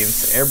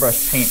behaves.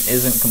 Airbrush paint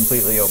isn't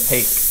completely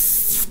opaque.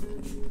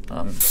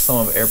 Some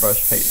of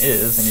airbrush paint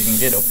is, and you can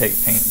get opaque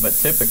paint, but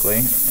typically,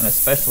 and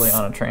especially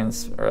on a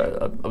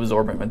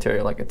absorbent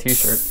material like a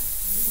t-shirt,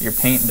 your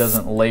paint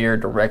doesn't layer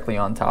directly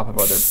on top of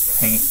other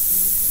paint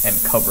and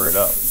cover it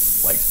up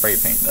like spray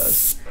paint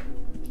does.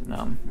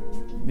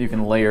 You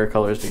can layer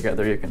colors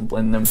together, you can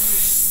blend them.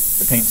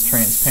 The paint's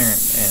transparent,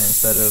 and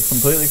instead of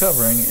completely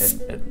covering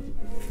it,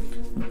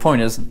 the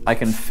point is, I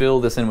can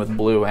fill this in with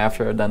blue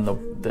after I've done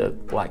the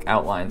black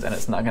outlines, and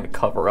it's not going to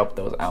cover up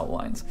those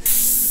outlines.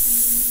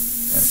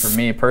 And for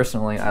me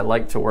personally, I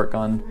like to work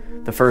on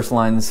the first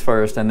lines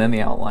first, and then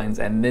the outlines,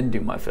 and then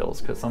do my fills,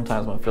 because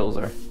sometimes my fills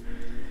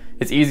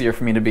it's easier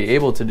for me to be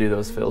able to do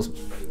those fills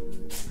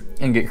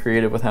and get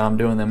creative with how I'm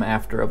doing them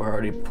after I've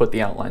already put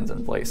the outlines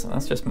in place, and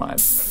that's just my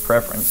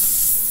preference.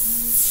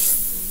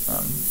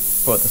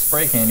 But with the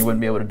spray can, you wouldn't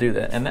be able to do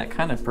that, and that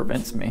kind of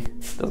prevents me.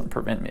 It doesn't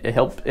prevent me.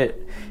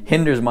 It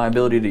hinders my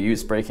ability to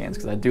use spray cans,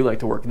 because I do like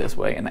to work this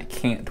way, and I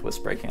can't with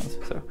spray cans.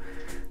 So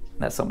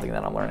that's something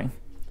that I'm learning.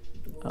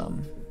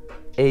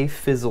 A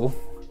fizzle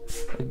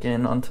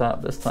again on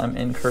top, this time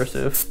in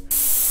cursive.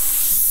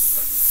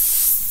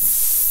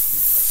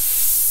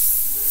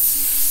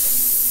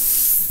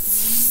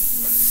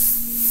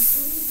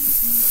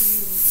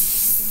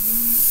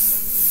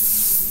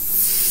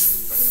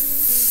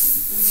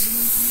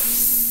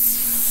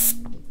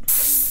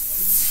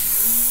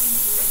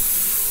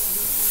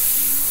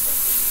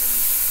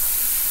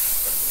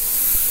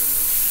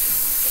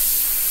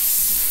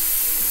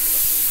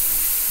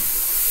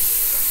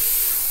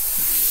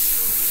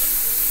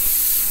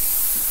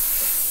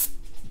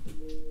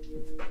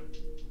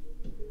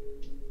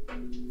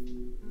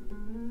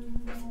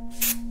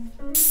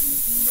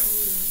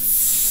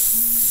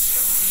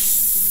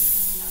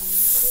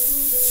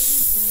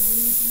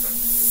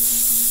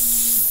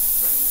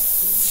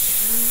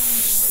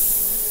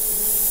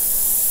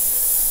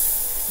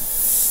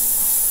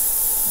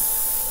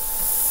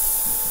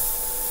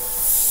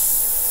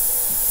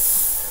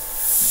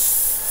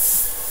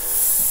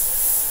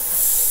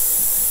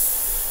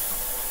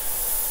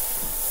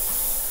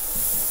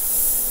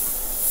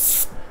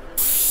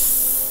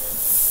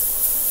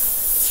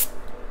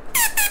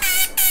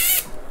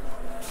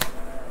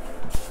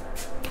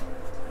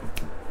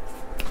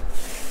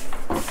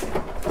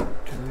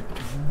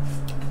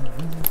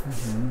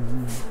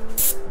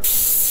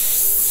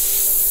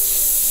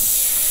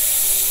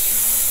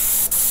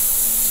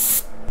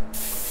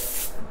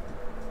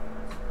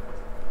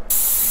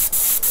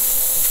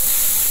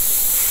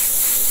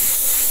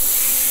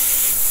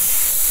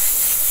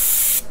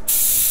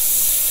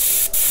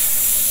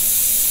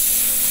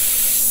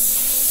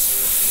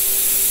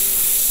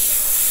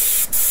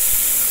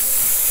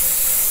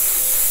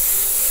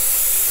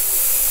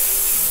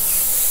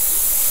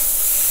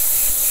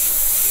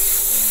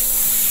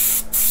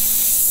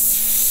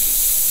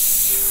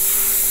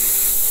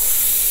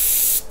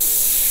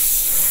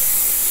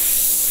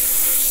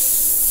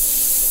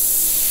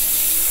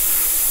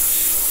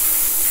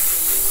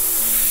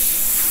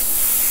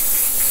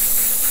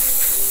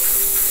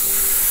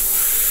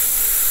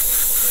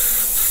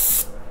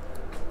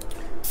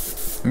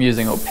 I'm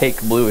using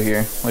opaque blue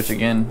here, which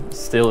again,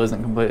 still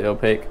isn't completely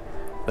opaque,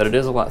 but it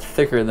is a lot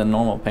thicker than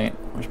normal paint,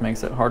 which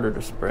makes it harder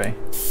to spray.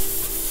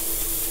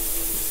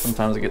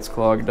 Sometimes it gets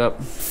clogged up.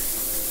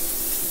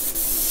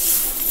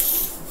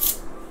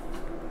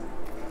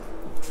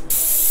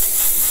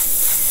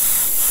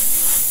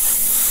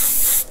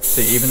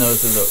 See, even though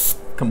this is a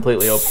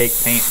completely opaque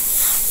paint,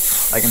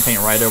 I can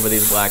paint right over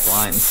these black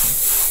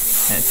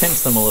lines. And it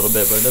tints them a little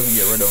bit, but it doesn't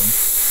get rid of them.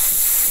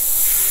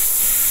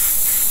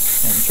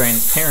 And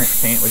transparent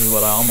paint, which is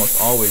what I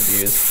almost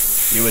always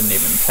use, you wouldn't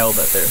even tell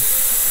that they're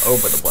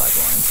over the black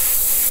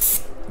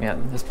lines. Yeah,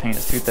 this paint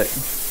is too thick.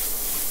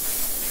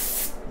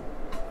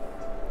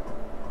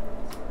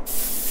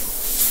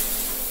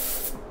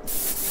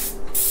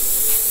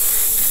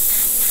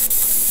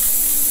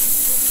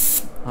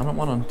 I don't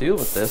want to deal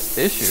with this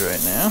issue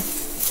right now.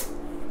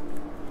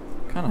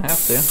 Kind of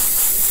have to.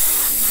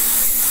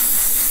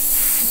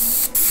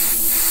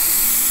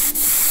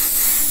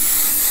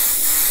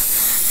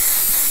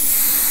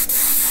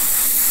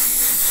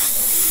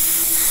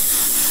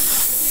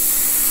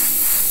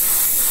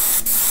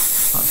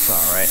 That's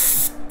all right.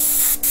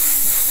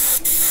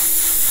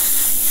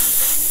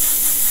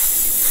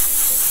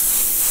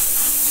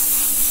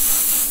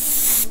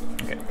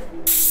 Okay.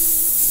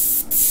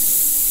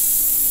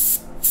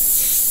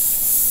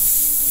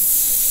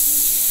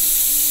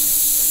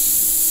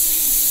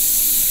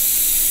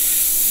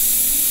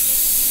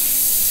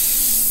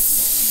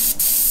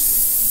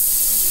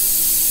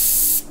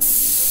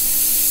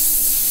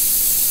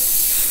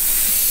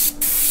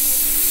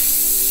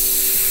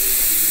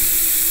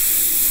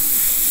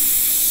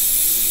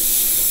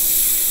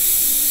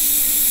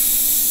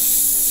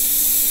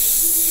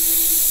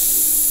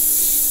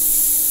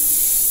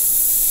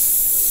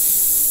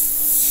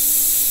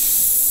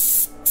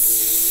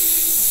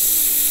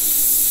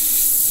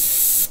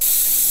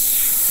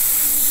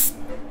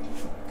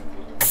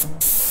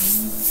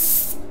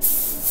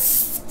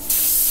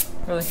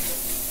 Really?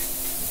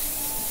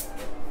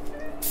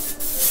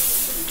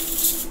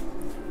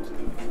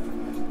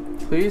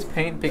 Please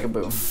paint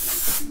peekaboo.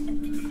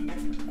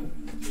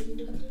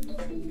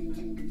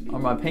 Are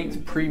my paints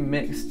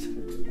pre-mixed?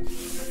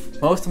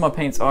 Most of my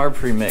paints are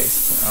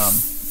pre-mixed.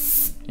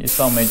 You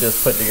saw me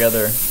just put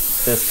together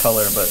this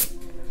color, but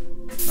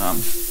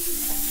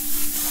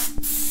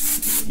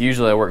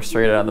usually I work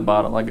straight out of the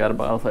bottle. I got a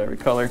bottle for every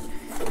color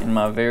in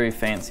my very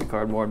fancy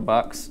cardboard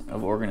box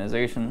of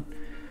organization.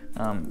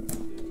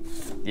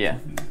 Yeah,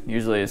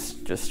 usually it's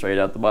just straight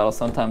out the bottle.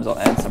 Sometimes I'll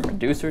add some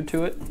reducer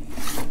to it.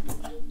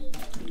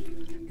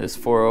 This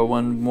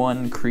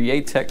 4011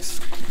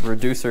 Createx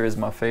reducer is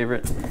my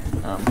favorite.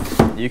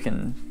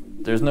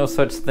 There's no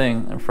such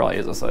thing, there probably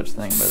is a such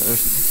thing, but I'm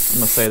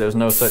gonna say there's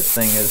no such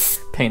thing as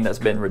paint that's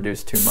been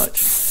reduced too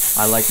much.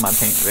 I like my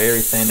paint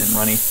very thin and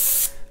runny.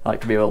 I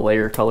like to be able to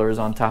layer colors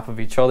on top of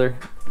each other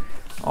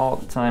all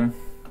the time,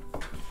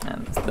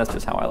 and that's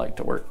just how I like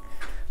to work.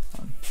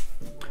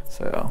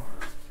 So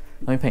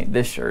let me paint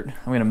this shirt.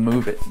 I'm gonna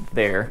move it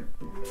there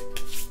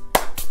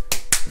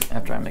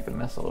after I make a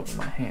mess all over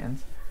my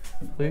hands.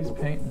 Please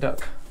paint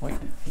duck. Wait.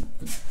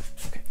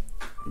 Okay.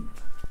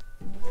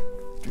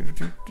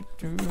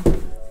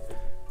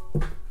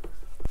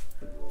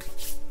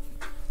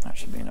 That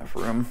should be enough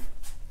room.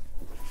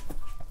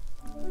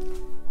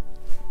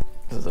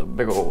 This is a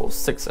big old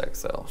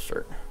 6XL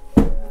shirt.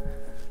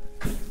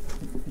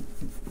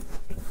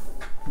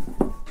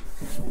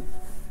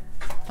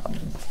 I'll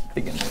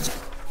begin.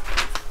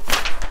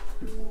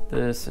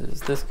 This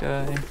is this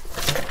guy.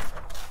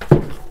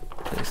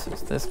 This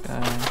is this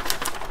guy.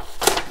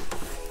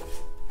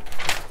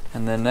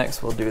 And then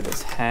next we'll do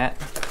this hat.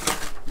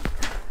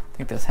 I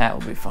think this hat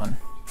will be fun.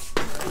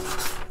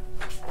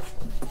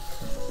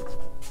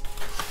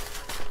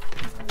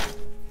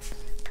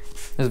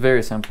 It's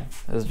very simple.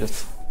 It's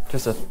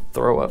just a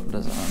throw up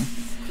design.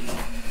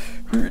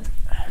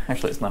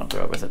 Actually, it's not a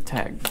throw up, it's a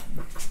tag.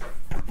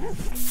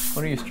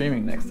 What are you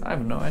streaming next? I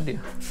have no idea.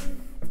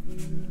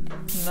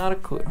 Not a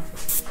clue.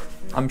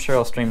 I'm sure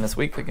I'll stream this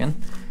week again.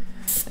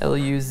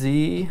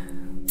 LUZ.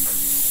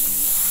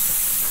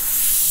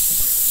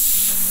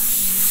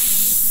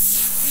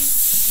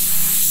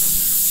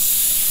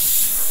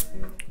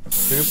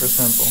 Super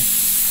simple.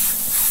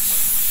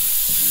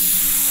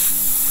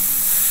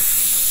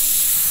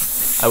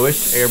 I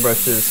wish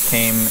airbrushes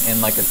came in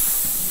like a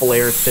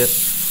flare tip.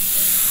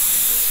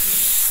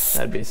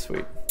 That'd be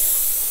sweet.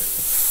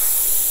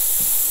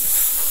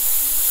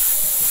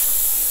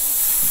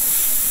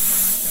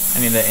 I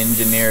need an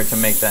engineer to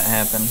make that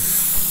happen.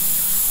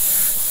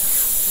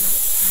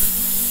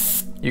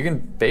 You can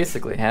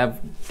basically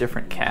have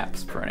different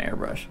caps for an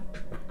airbrush.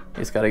 You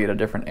just gotta get a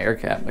different air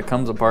cap. It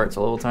comes apart, it's a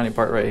little tiny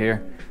part right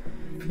here.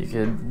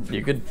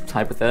 You could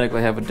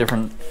hypothetically have a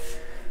different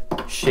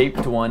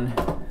shaped one.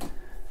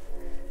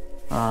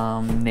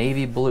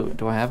 Navy blue.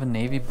 Do I have a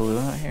navy blue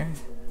out here?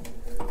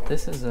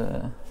 This is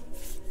a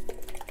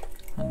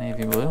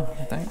navy blue,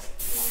 I think.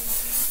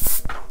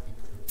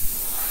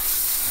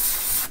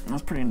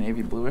 That's pretty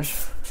navy bluish.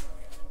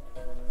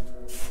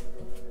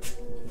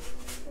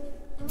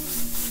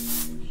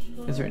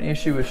 Is there an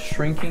issue with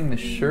shrinking the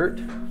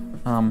shirt?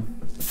 I'm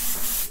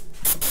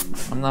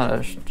not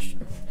a...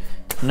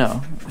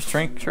 No,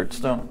 shirts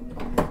don't...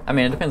 I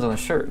mean, it depends on the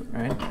shirt,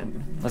 right?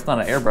 That's not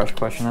an airbrush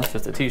question, that's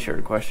just a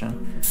t-shirt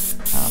question.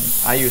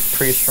 I use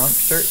pre-shrunk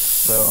shirts,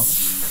 so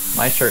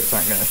my shirts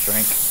aren't gonna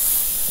shrink.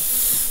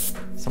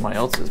 Somebody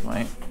else's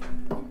might.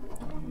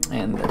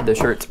 And the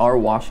shirts are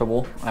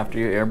washable after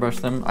you airbrush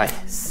them. I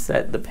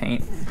set the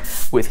paint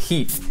with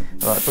heat,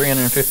 about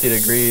 350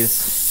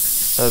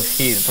 degrees of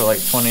heat for like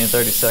 20 to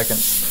 30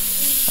 seconds.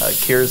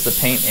 Cures the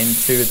paint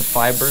into the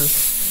fibers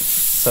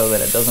so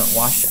that it doesn't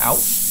wash out.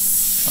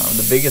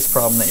 The biggest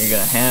problem that you're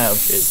going to have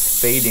is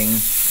fading,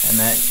 and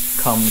that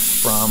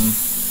comes from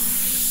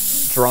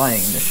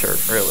drying the shirt,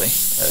 really,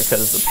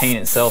 because the paint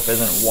itself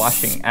isn't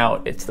washing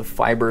out, it's the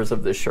fibers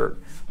of the shirt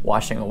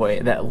washing away.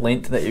 That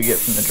lint that you get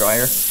from the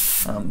dryer,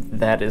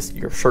 that is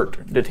your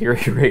shirt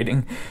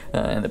deteriorating,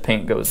 and the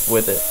paint goes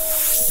with it.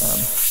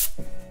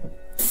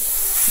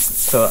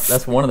 So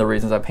that's one of the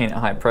reasons I paint at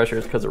high pressure,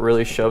 is because it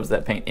really shoves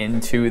that paint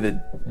into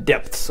the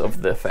depths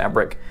of the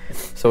fabric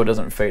so it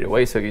doesn't fade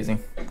away so easy.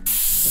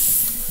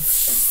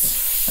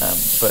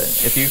 But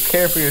if you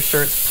care for your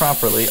shirts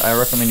properly, I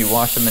recommend you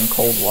wash them in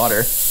cold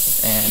water,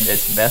 and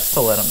it's best to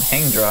let them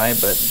hang dry,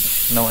 but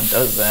no one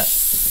does that.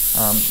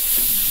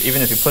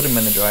 Even if you put them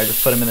in the dryer,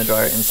 just put them in the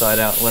dryer inside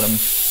out, let them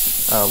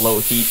low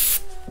heat.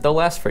 They'll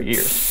last for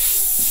years.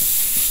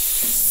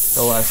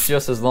 They'll last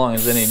just as long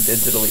as any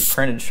digitally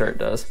printed shirt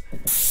does.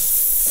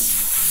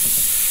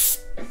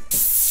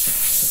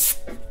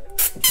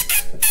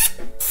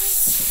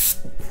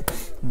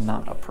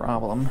 Not a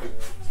problem.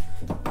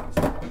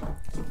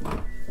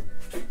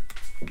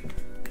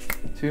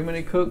 Too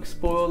many cooks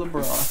spoil the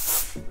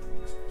broth.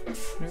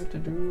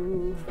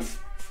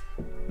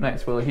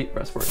 Nice, will a heat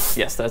press work?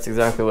 Yes, that's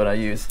exactly what I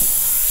use.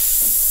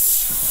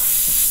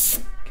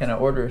 Can I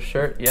order a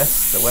shirt?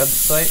 Yes, the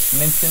website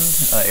mentioned,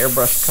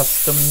 Airbrush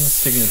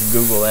Customs, you can just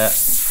Google that.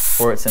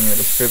 or it's in the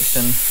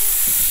description.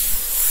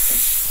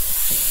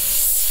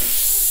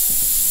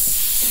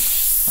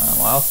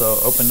 I also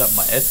opened up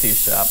my Etsy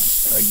shop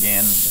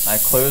again. I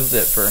closed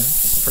it for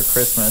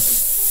Christmas,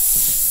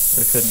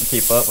 so I couldn't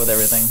keep up with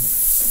everything.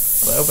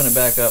 So I opened it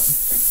back up.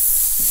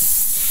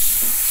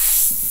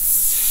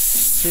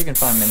 So you can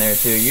find me there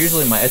too.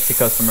 Usually my Etsy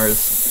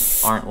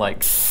customers aren't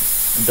like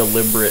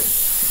deliberate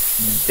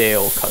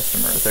Dale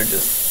customers. They're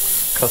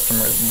just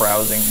customers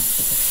browsing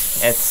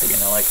Etsy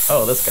and they're like,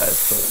 oh, this guy's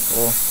so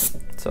cool.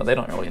 So they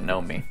don't really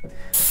know me.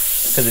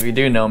 Because if you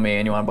do know me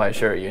and you want to buy a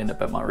shirt, you end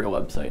up at my real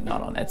website,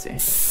 not on Etsy.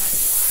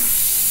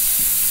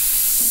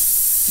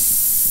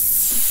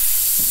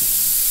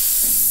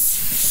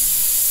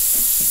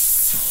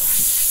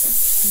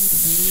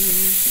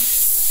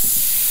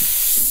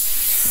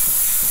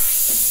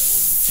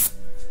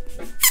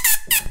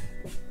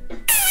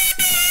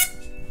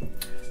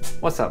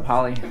 What's up,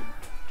 Holly?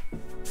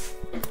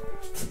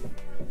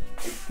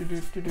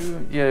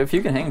 Yeah, if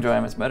you can hang dry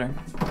them, it's better,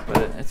 but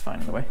it's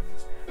fine either way.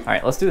 All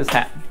right, let's do this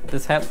hat.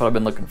 This hat's what I've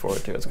been looking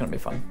forward to. It's gonna be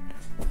fun.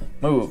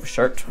 Move,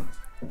 shirt.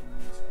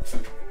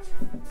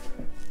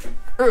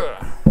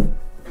 Ugh.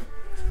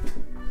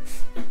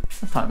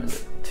 What time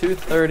is it?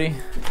 2:30.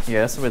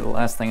 Yeah, this will be the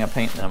last thing I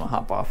paint, then I'm gonna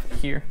hop off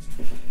here.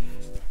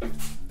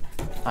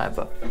 I have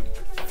a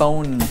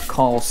phone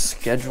call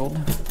scheduled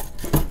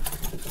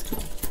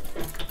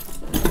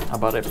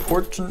about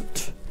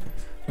important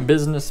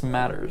business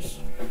matters.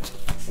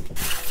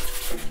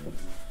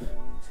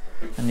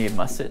 I need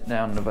my sit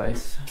down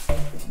device.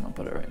 I'm gonna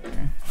put it right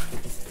there.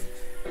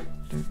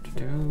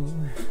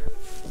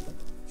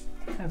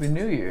 Happy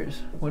New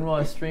Year's. When will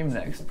I stream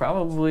next?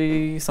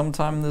 Probably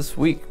sometime this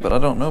week, but I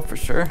don't know for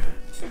sure.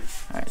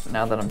 Alright,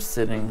 now that I'm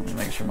sitting, let me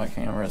make sure my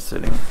camera is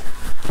sitting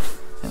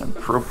in an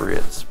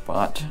appropriate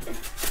spot.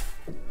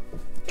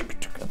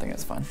 I think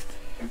that's fine.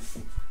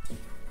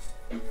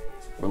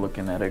 We're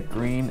looking at a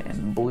green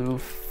and blue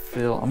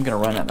fill. I'm gonna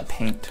run out of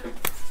paint.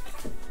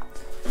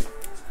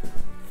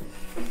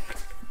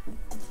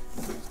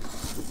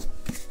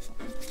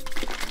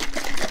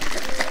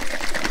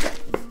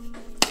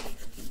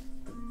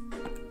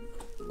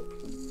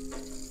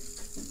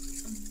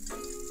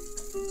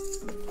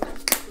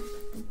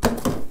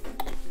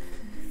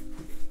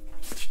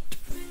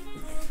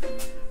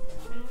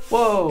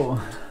 Whoa!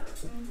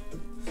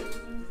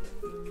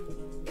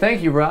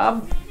 Thank you,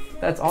 Rob.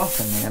 That's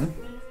awesome, man.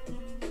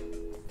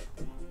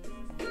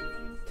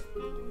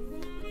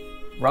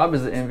 Rob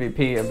is the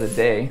MVP of the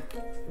day.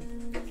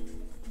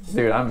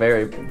 Dude,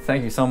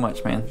 thank you so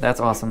much, man. That's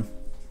awesome.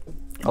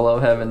 I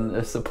love having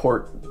the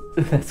support.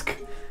 That's good.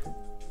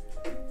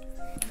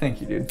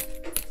 Thank you, dude.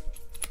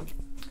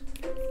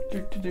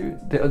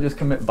 They'll just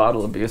commit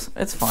bottle abuse.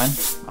 It's fine.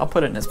 I'll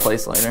put it in his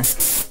place later.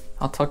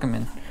 I'll tuck him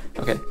in.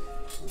 Okay.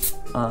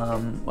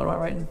 What am I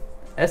writing?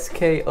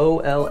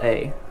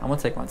 S-K-O-L-A. I'm gonna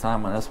take my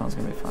time on this one's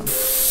gonna be fun.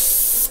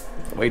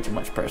 Way too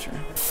much pressure.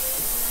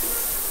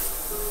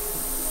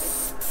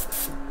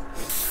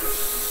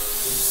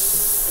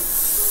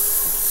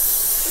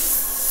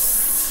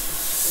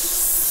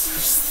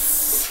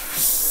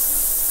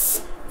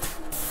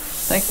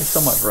 Thank you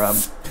so much, Rob.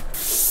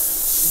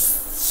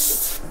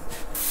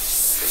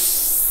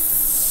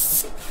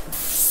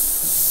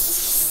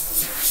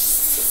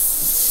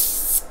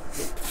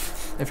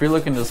 If you're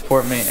looking to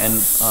support me and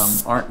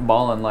aren't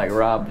balling like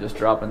Rob, just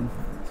dropping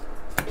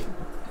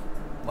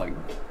like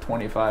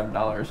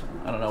 $25,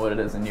 I don't know what it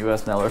is in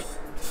US dollars.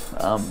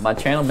 My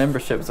channel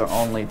memberships are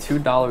only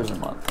 $2 a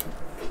month.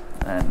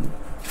 And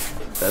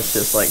that's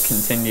just like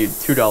continued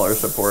 $2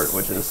 support,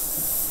 which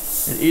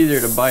is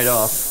easier to bite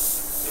off.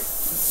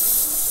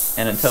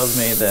 And it tells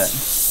me that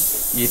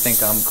you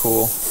think I'm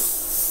cool.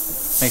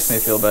 Makes me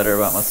feel better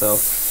about myself.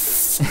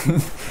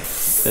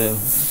 It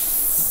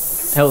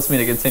helps me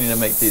to continue to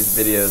make these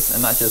videos,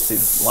 and not just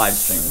these live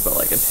streams, but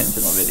like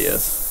intentional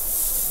videos.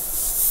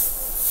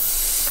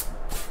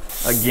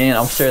 Again,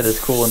 I'll share this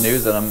cool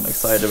news that I'm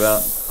excited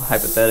about.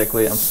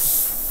 Hypothetically, I'm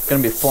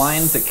gonna be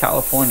flying to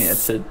California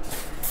to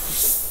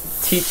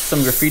teach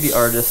some graffiti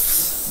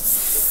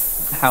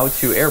artists how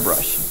to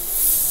airbrush.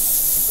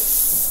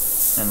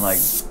 And like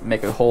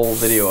make a whole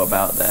video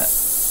about that.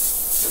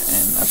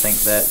 And I think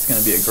that's going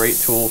to be a great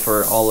tool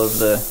for all of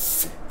the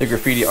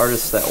graffiti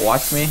artists that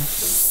watch me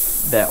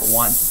that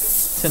want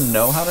to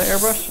know how to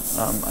airbrush.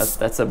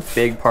 That's a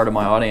big part of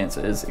my audience,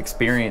 is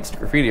experienced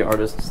graffiti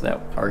artists that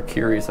are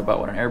curious about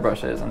what an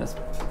airbrush is, and this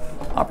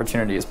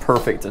opportunity is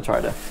perfect to try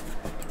to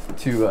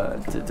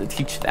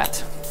teach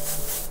that.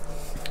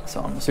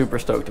 So I'm super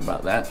stoked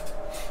about that.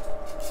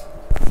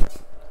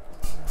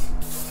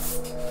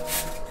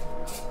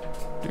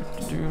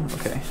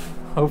 Okay,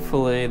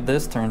 hopefully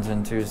this turns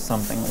into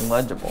something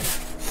legible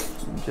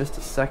in just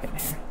a second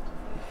here.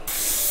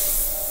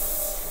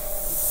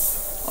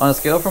 On a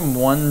scale from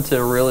 1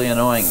 to really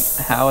annoying,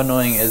 how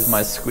annoying is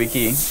my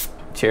squeaky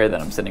chair that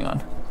I'm sitting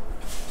on?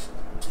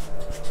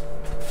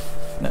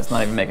 And it's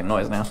not even making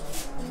noise now.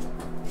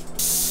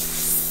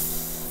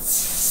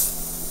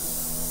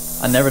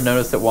 I never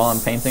noticed it while I'm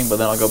painting, but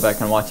then I'll go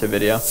back and watch a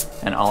video,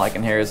 and all I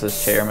can hear is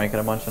this chair making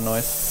a bunch of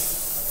noise.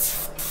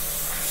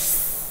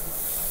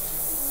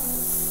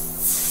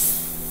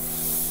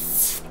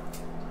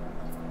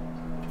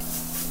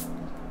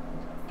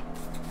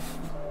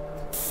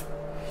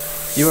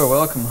 You are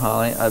welcome,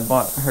 Holly. I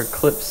bought her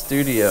Clip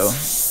Studio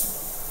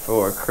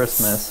for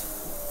Christmas,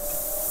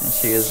 and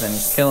she has been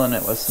killing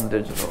it with some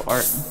digital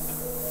art.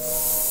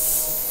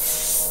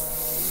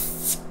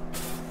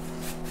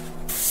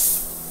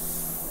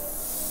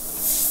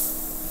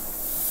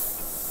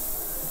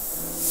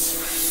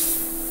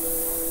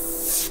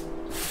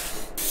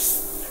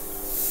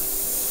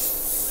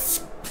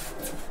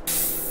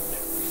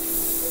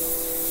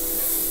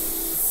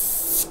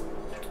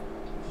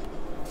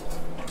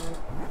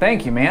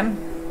 Thank you, man.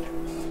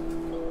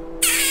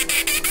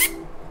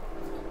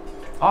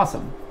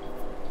 Awesome.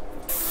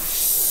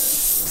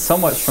 So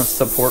much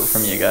support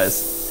from you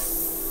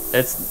guys.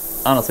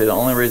 It's honestly the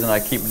only reason I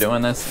keep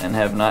doing this and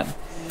have not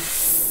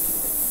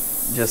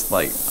just,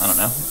 like, I don't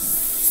know,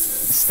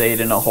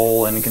 stayed in a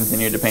hole and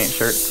continued to paint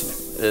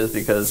shirts is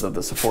because of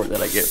the support that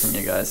I get from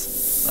you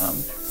guys.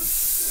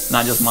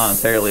 Not just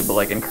monetarily, but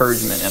like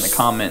encouragement in the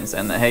comments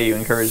and the, hey, you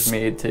encouraged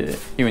me to,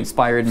 you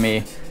inspired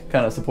me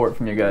kind of support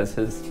from you guys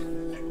has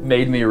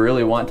made me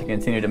really want to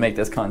continue to make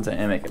this content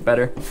and make it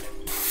better.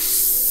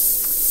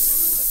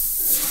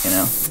 You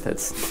know,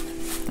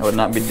 I would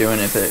not be doing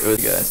it if it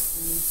was you guys.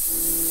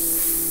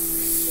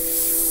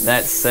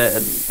 That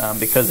said,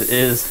 because it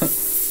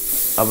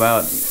is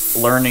about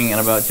learning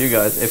and about you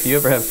guys, if you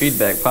ever have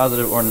feedback,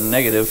 positive or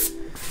negative,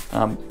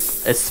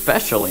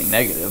 especially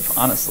negative,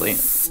 honestly,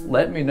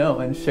 let me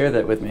know and share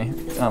that with me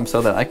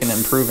so that I can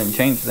improve and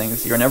change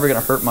things. You're never gonna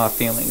hurt my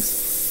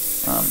feelings.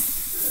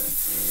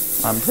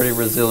 I'm pretty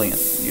resilient.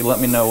 You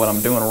let me know what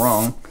I'm doing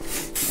wrong,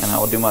 and I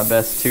will do my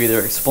best to either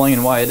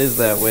explain why it is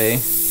that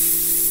way,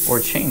 or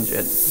change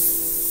it,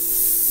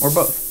 or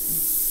both.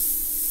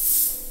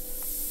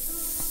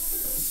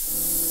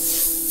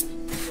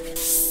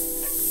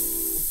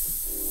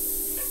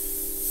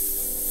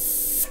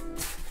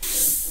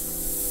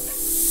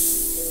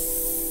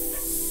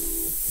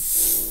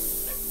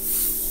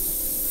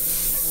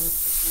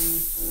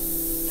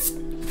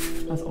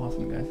 That's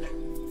awesome, guys.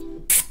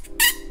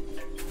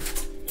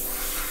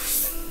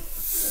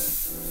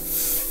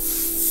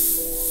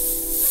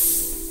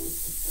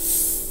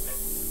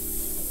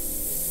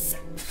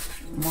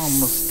 I'm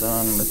almost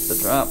done with the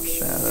drop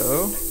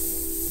shadow.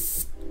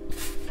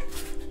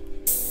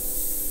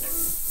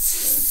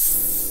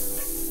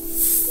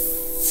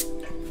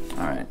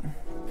 Alright.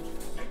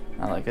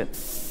 I like it.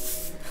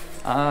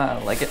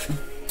 I like it.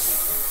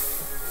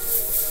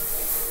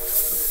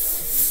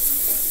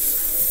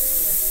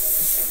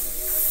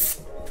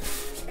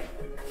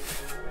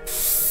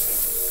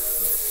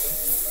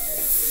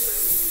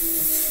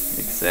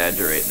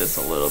 Exaggerate this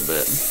a little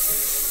bit.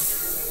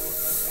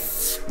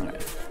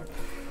 Alright.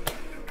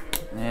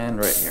 And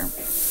right here.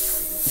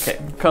 Okay,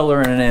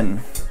 coloring it in.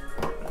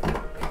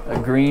 A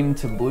green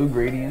to blue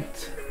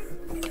gradient.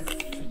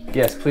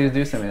 Yes, please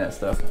do send me that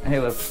stuff. Hey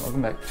Liv,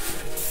 welcome back.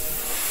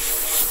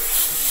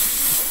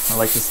 I'd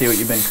like to see what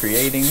you've been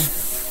creating.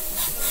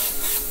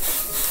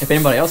 If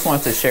anybody else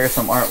wants to share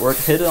some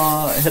artwork, hit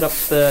up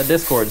the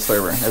Discord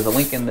server. There's a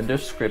link in the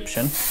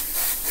description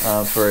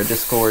for a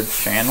Discord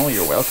channel.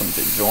 You're welcome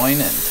to join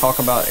and talk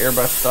about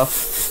airbrush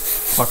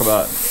stuff, talk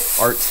about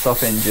art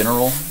stuff in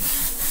general,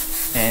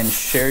 and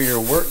share your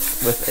work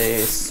with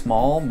a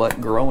small but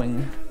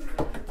growing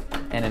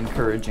and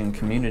encouraging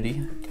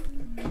community.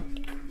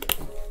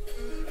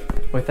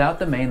 Without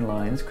the main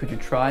lines, could you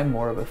try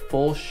more of a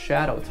full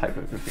shadow type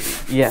of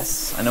graffiti?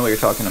 Yes, I know what you're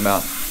talking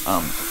about.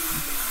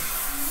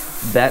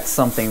 That's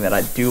something that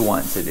I do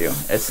want to do.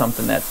 It's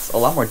something that's a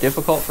lot more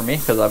difficult for me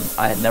because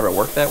I had never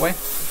worked that way.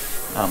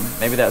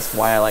 Maybe that's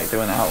why I like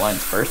doing the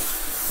outlines first.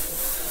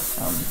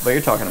 But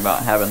you're talking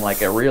about having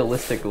like a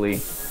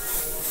realistically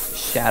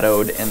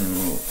shadowed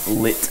and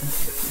lit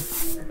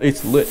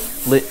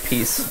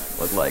piece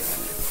with like,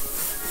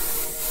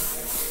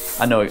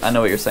 I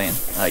know what you're saying.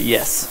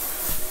 Yes,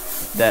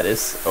 that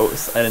is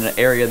in an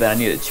area that I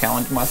need to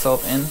challenge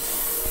myself in,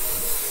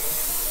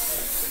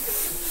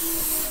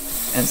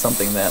 and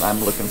something that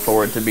I'm looking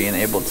forward to being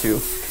able to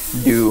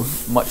do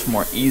much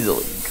more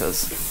easily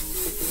because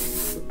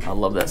I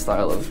love that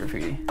style of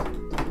graffiti.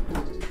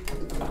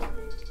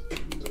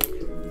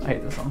 I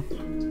hate this song.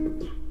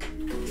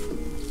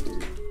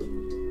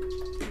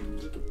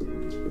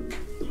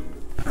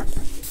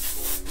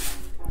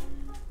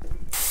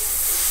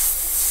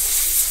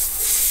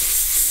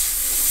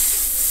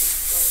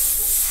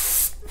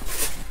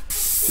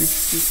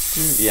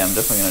 Yeah, I'm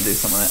definitely gonna do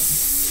some of that.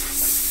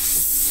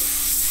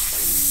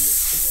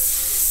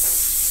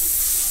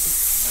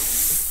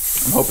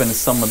 I'm hoping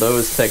some of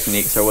those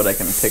techniques are what I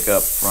can pick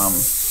up from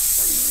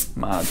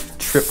my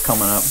trip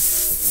coming up.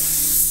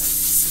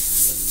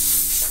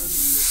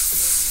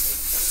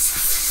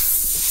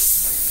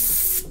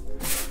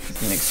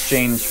 In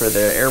exchange for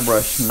their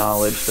airbrush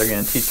knowledge, they're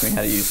gonna teach me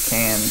how to use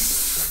cans.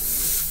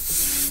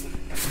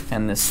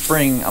 And this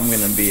spring, I'm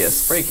gonna be a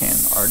spray can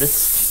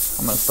artist.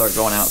 I'm gonna start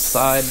going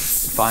outside,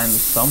 find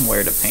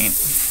somewhere to paint.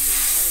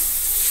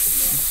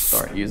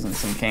 Start using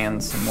some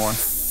cans some more.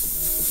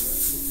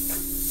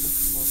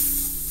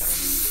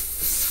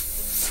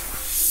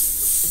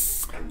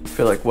 I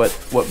feel like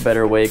what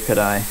better way could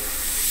I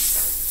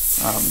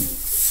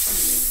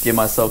give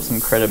myself some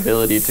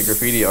credibility to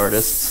graffiti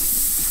artists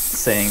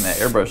saying that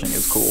airbrushing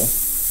is cool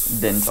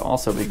than to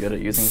also be good at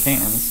using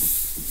cans.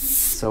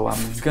 So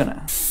I'm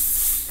gonna.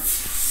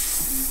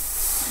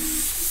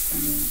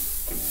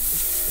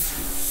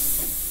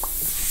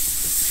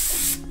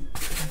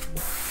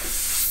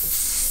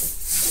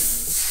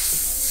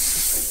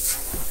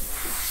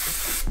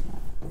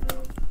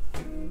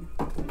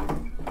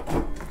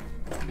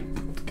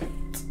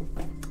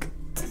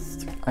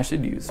 I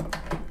should use,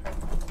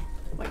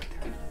 like,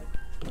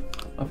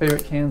 my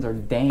favorite cans are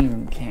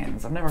Dane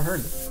cans. I've never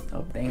heard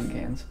of Dane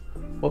cans.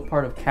 What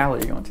part of Cali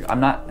are you going to?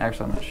 I'm not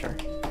sure.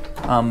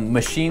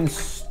 Machine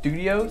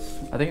Studios?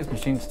 I think it's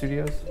Machine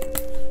Studios.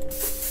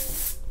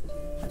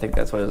 I think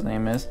that's what his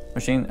name is.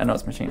 Machine, I know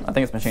it's Machine. I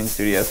think it's Machine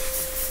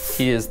Studios.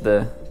 He is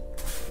the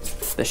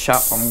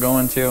shop I'm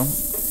going to.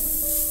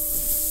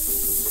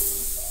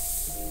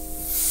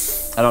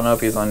 I don't know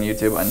if he's on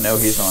YouTube. I know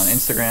he's on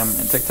Instagram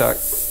and TikTok.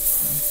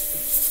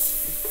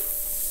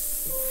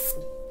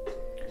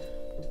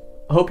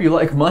 I hope you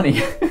like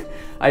money.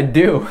 I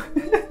do.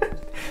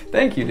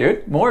 Thank you,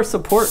 dude. More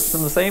support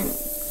from the same.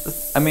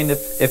 I mean,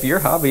 if your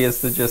hobby is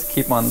to just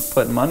keep on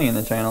putting money in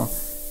the channel,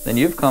 then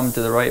you've come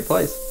to the right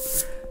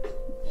place.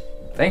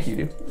 Thank you,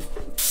 dude.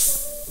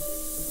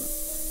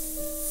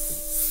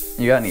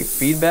 You got any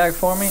feedback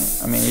for me?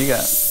 I mean,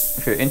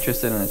 if you're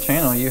interested in the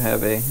channel, you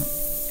have a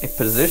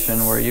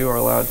position where you are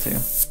allowed to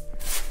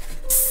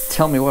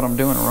tell me what I'm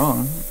doing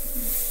wrong.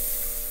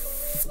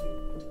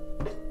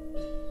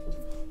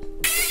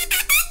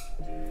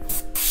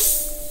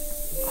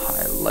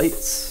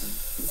 Highlights.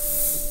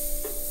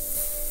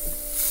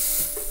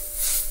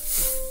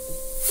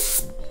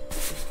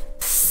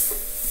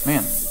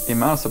 Man, the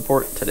amount of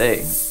support today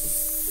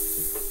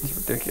is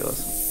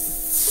ridiculous.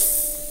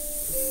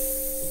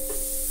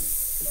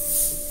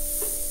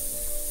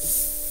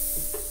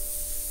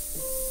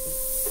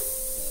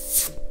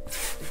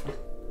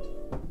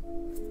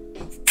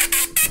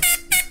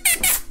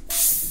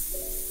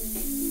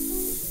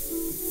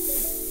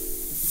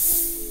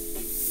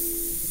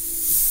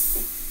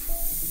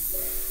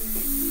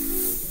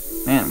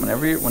 Man,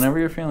 whenever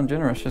you're feeling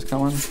generous, just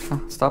come on,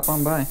 stop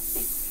on by.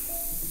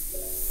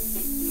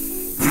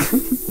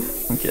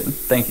 I'm kidding.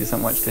 Thank you so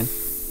much, dude.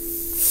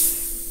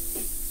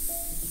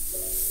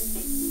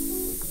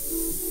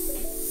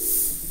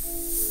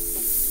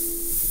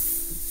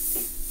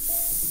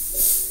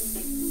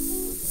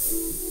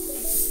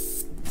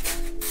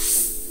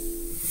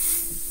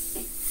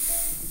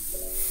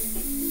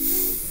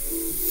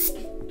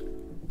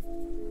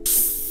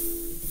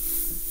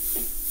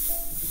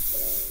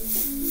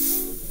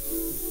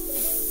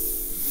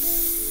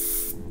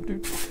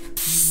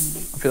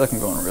 I feel like I'm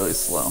going really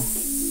slow.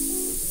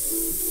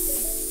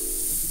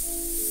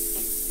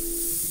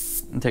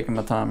 I'm taking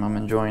my time. I'm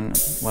enjoying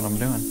what I'm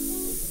doing.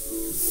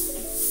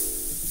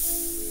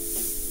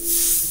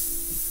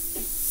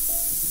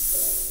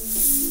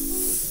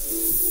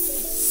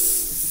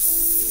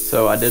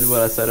 So I did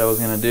what I said I was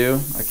gonna do.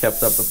 I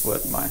kept up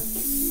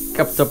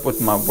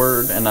with my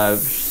word, and I've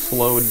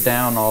slowed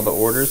down all the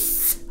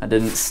orders. I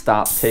didn't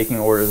stop taking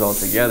orders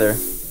altogether,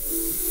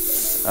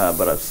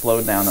 but I've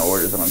slowed down the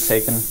orders that I'm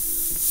taking.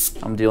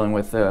 I'm dealing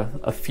with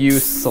a few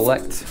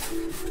select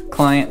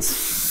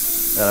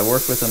clients that I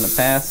worked with in the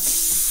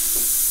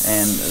past,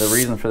 and the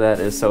reason for that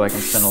is so I can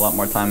spend a lot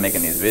more time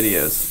making these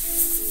videos.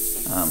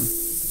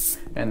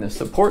 And the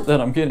support that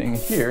I'm getting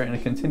here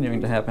and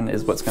continuing to happen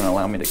is what's going to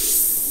allow me to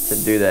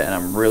do that, and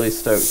I'm really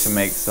stoked to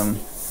make some.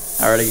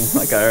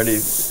 Like I already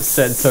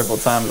said several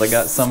times, I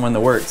got some in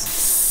the works.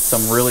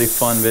 Some really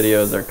fun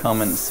videos are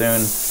coming soon.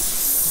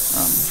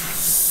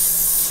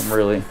 Some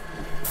really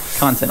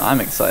content I'm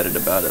excited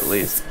about, at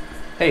least.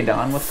 Hey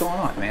Don, what's going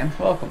on, man?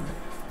 Welcome.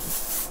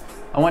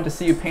 I want to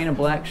see you paint a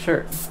black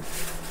shirt.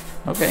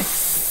 Okay.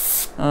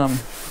 I'm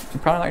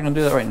probably not gonna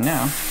do that right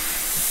now.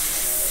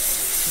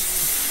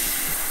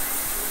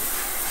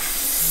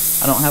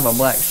 I don't have a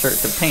black shirt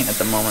to paint at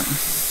the moment.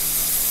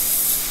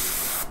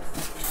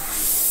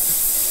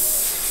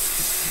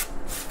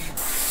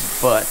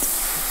 But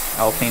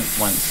I'll paint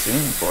one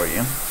soon for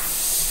you.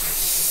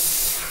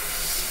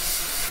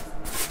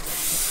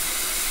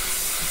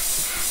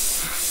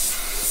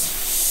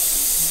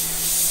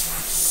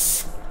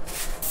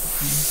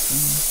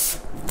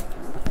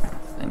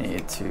 I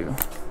need to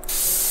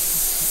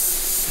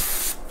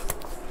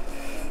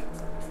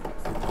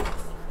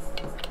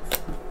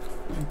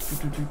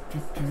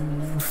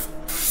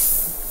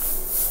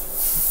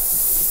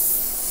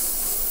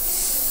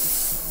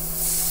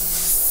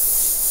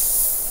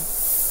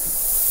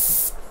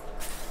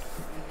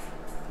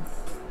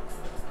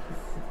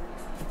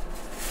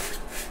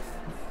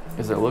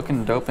Is it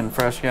looking dope and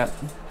fresh yet?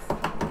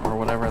 Or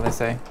whatever they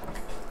say.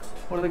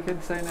 What do the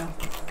kids say now?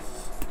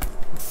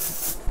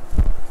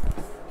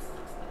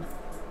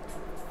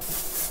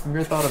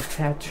 Never thought of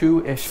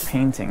tattoo-ish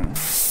painting.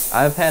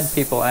 I've had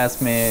people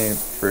ask me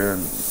for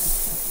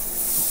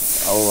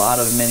a lot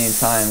of many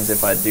times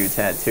if I do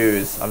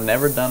tattoos. I've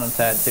never done a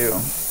tattoo.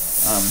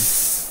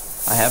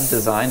 I have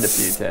designed a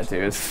few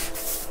tattoos.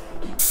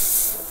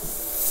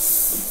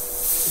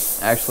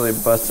 Actually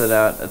busted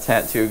out a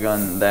tattoo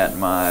gun that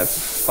my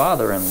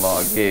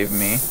father-in-law gave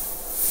me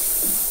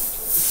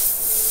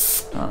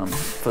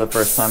for the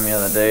first time the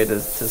other day to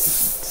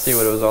see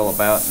what it was all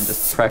about and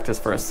just practice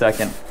for a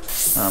second.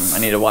 I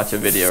need to watch a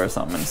video or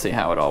something and see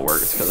how it all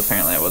works, because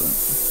apparently I wasn't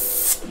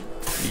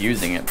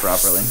using it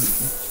properly.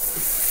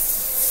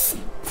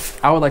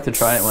 I would like to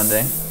try it one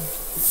day.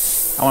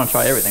 I want to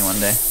try everything one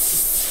day.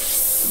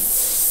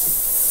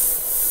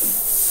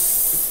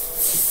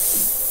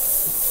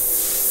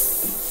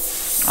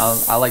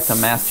 I like to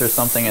master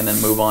something and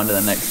then move on to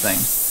the next thing.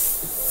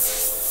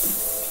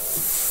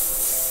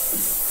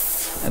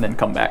 And then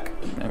come back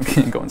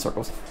and go in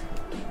circles.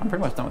 I'm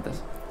pretty much done with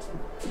this.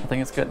 I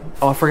think it's good.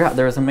 Oh, I forgot,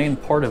 there is a main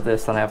part of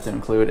this that I have to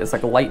include. It's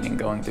like lightning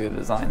going through the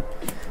design.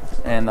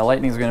 And the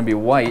lightning is going to be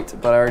white,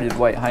 but I already did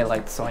white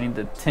highlights, so I need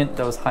to tint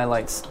those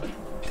highlights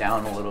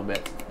down a little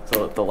bit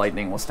so that the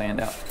lightning will stand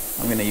out.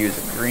 I'm going to use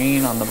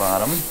green on the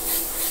bottom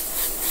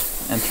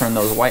and turn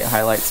those white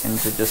highlights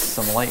into just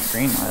some light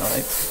green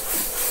highlights.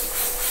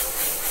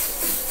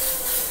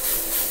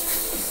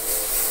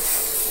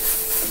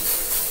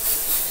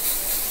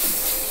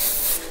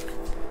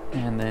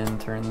 And then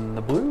turn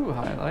the blue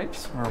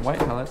highlights, or white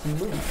highlights into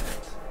blue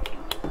highlights.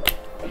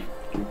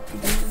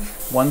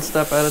 One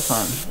step at a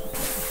time.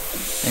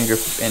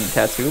 In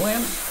tattoo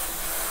land?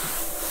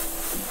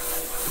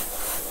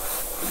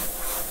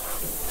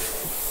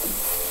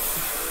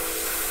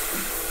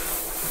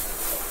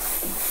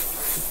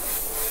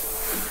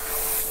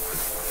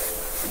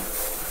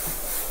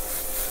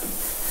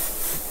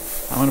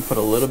 I'm gonna put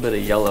a little bit of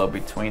yellow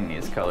between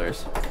these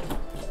colors.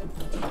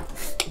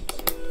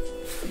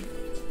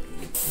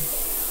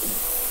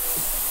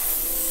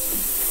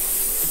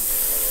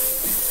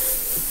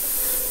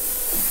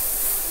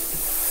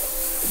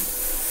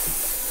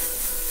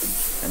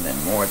 And then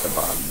more at the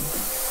bottom.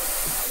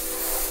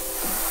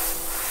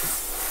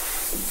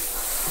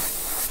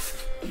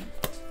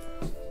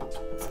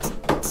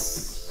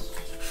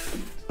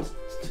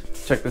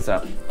 Check this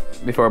out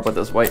before I put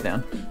this white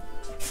down.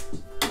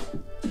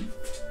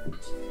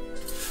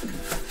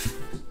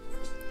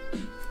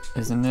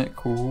 Isn't it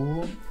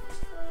cool?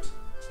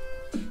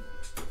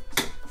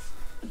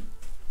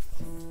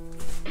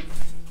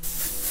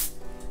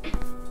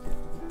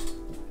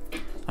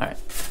 All right,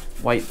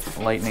 white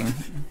lightning.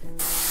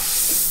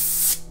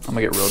 I'm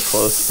gonna get real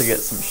close to get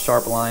some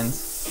sharp lines.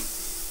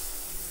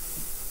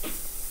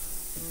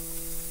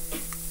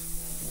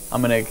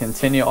 I'm gonna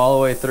continue all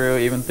the way through,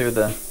 even through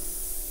the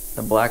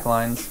black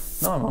lines.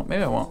 No, I won't.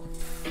 Maybe I won't.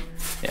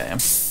 Yeah, I am.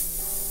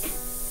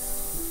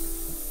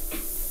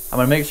 I'm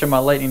gonna make sure my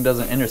lightning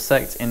doesn't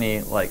intersect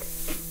any like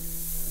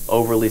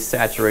overly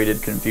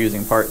saturated,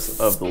 confusing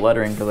parts of the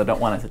lettering, because I don't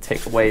want it to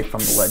take away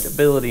from the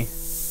legibility.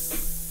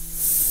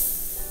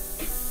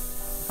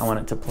 I want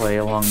it to play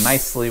along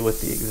nicely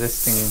with the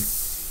existing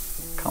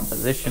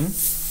composition.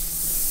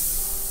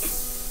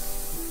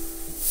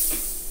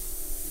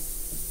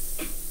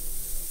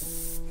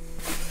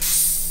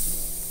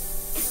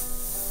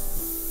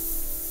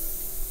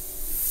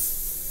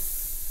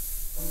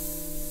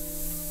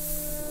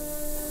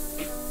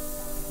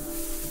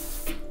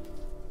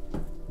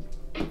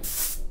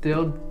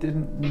 Still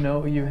didn't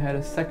know you had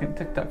a second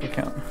TikTok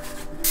account.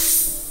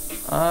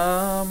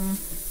 I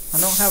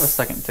don't have a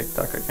second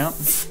TikTok account.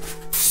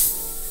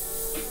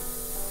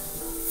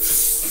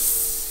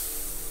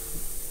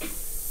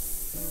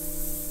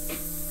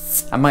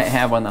 I might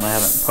have one that I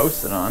haven't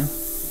posted on.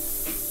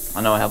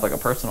 I know I have like a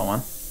personal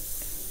one,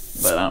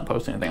 but I don't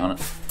post anything on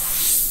it.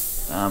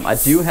 I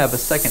do have a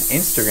second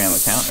Instagram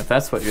account, if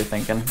that's what you're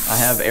thinking. I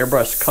have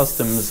Airbrush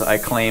Customs I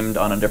claimed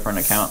on a different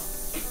account,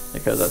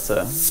 because that's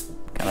a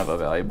kind of a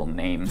valuable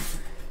name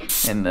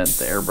in the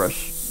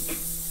airbrush,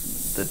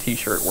 the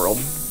t-shirt world.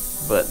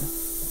 But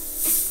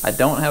I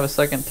don't have a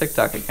second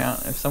TikTok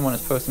account. If someone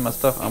is posting my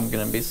stuff, I'm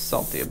gonna be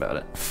salty about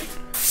it.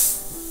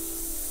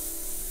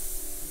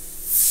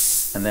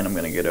 And then I'm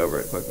gonna get over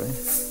it quickly.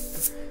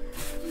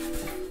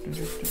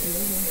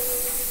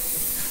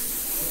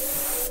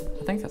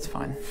 I think that's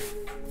fine.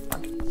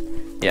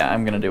 Yeah,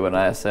 I'm gonna do what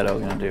I said I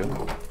was gonna do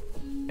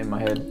in my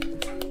head.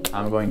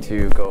 I'm going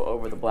to go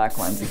over the black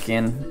lines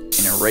again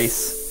and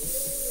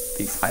erase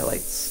these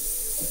highlights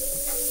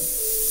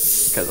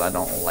because I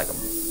don't like them.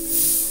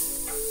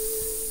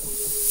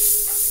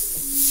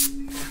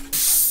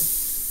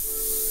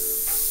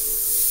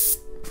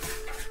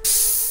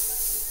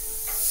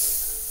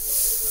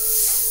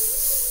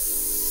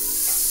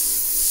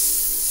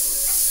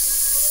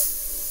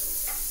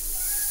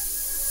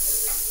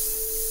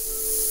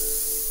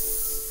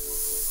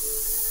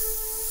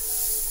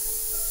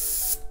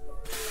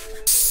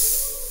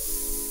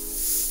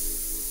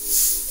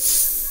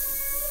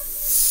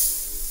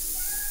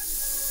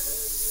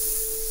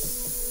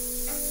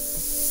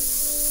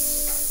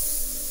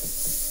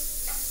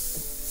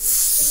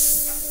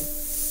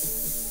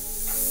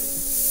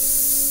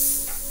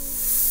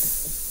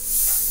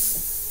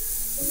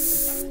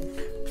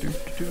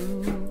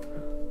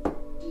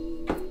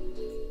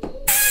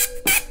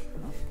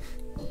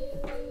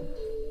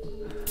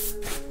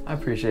 I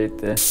appreciate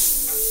the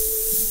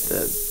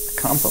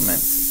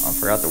compliments. I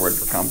forgot the word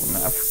for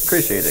compliment. I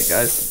appreciate it,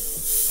 guys.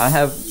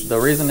 The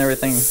reason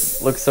everything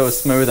looks so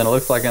smooth and it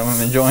looks like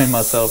I'm enjoying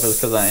myself is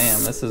because I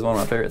am. This is one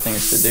of my favorite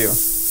things to do.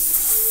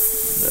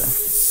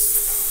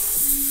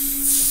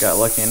 Got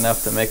lucky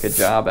enough to make a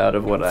job out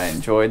of what I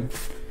enjoyed,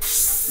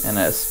 and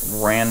I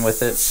ran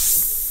with it.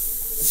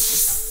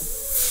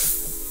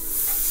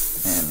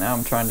 And now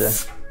I'm trying to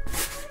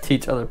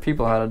teach other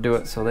people how to do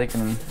it so they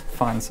can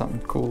find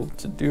something cool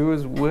to do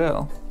as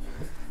well.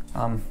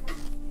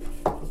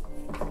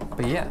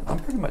 But yeah, I'm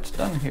pretty much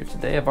done here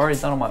today. I've already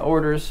done all my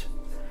orders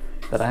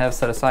that I have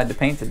set aside to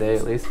paint today,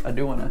 at least. I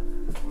do want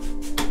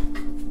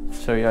to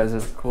show you guys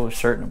this cool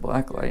shirt in a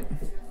black light.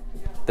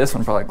 This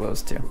one probably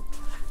glows too.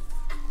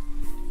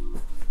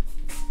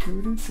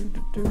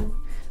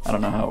 I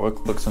don't know how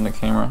it looks in the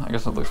camera. I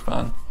guess it looks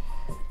fine.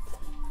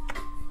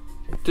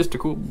 Just a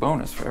cool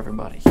bonus for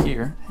everybody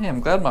here. Hey, I'm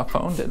glad my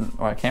phone didn't,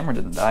 or my camera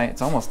didn't die.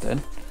 It's almost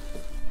dead.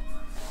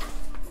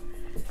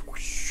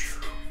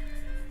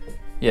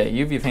 Yeah,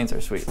 UV paints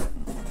are sweet.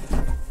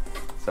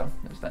 So,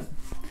 there's that.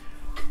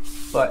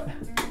 But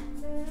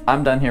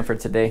I'm done here for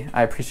today.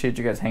 I appreciate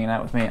you guys hanging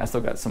out with me. I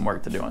still got some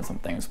work to do on some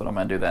things, but I'm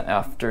gonna do that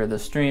after the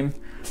stream.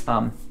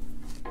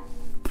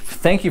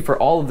 Thank you for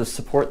all of the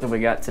support that we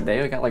got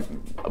today. We got like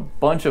a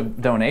bunch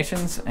of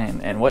donations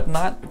and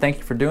whatnot. Thank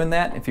you for doing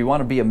that. If you want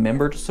to be a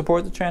member to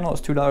support the channel,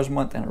 it's $2 a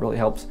month and it really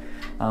helps.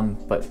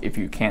 But if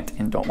you can't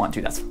and don't want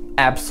to, that's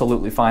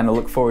absolutely fine. I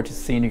look forward to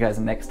seeing you guys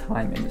next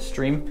time in the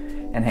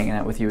stream and hanging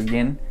out with you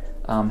again.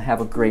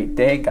 Have a great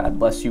day. God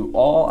bless you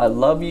all. I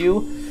love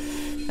you,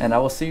 and I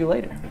will see you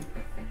later.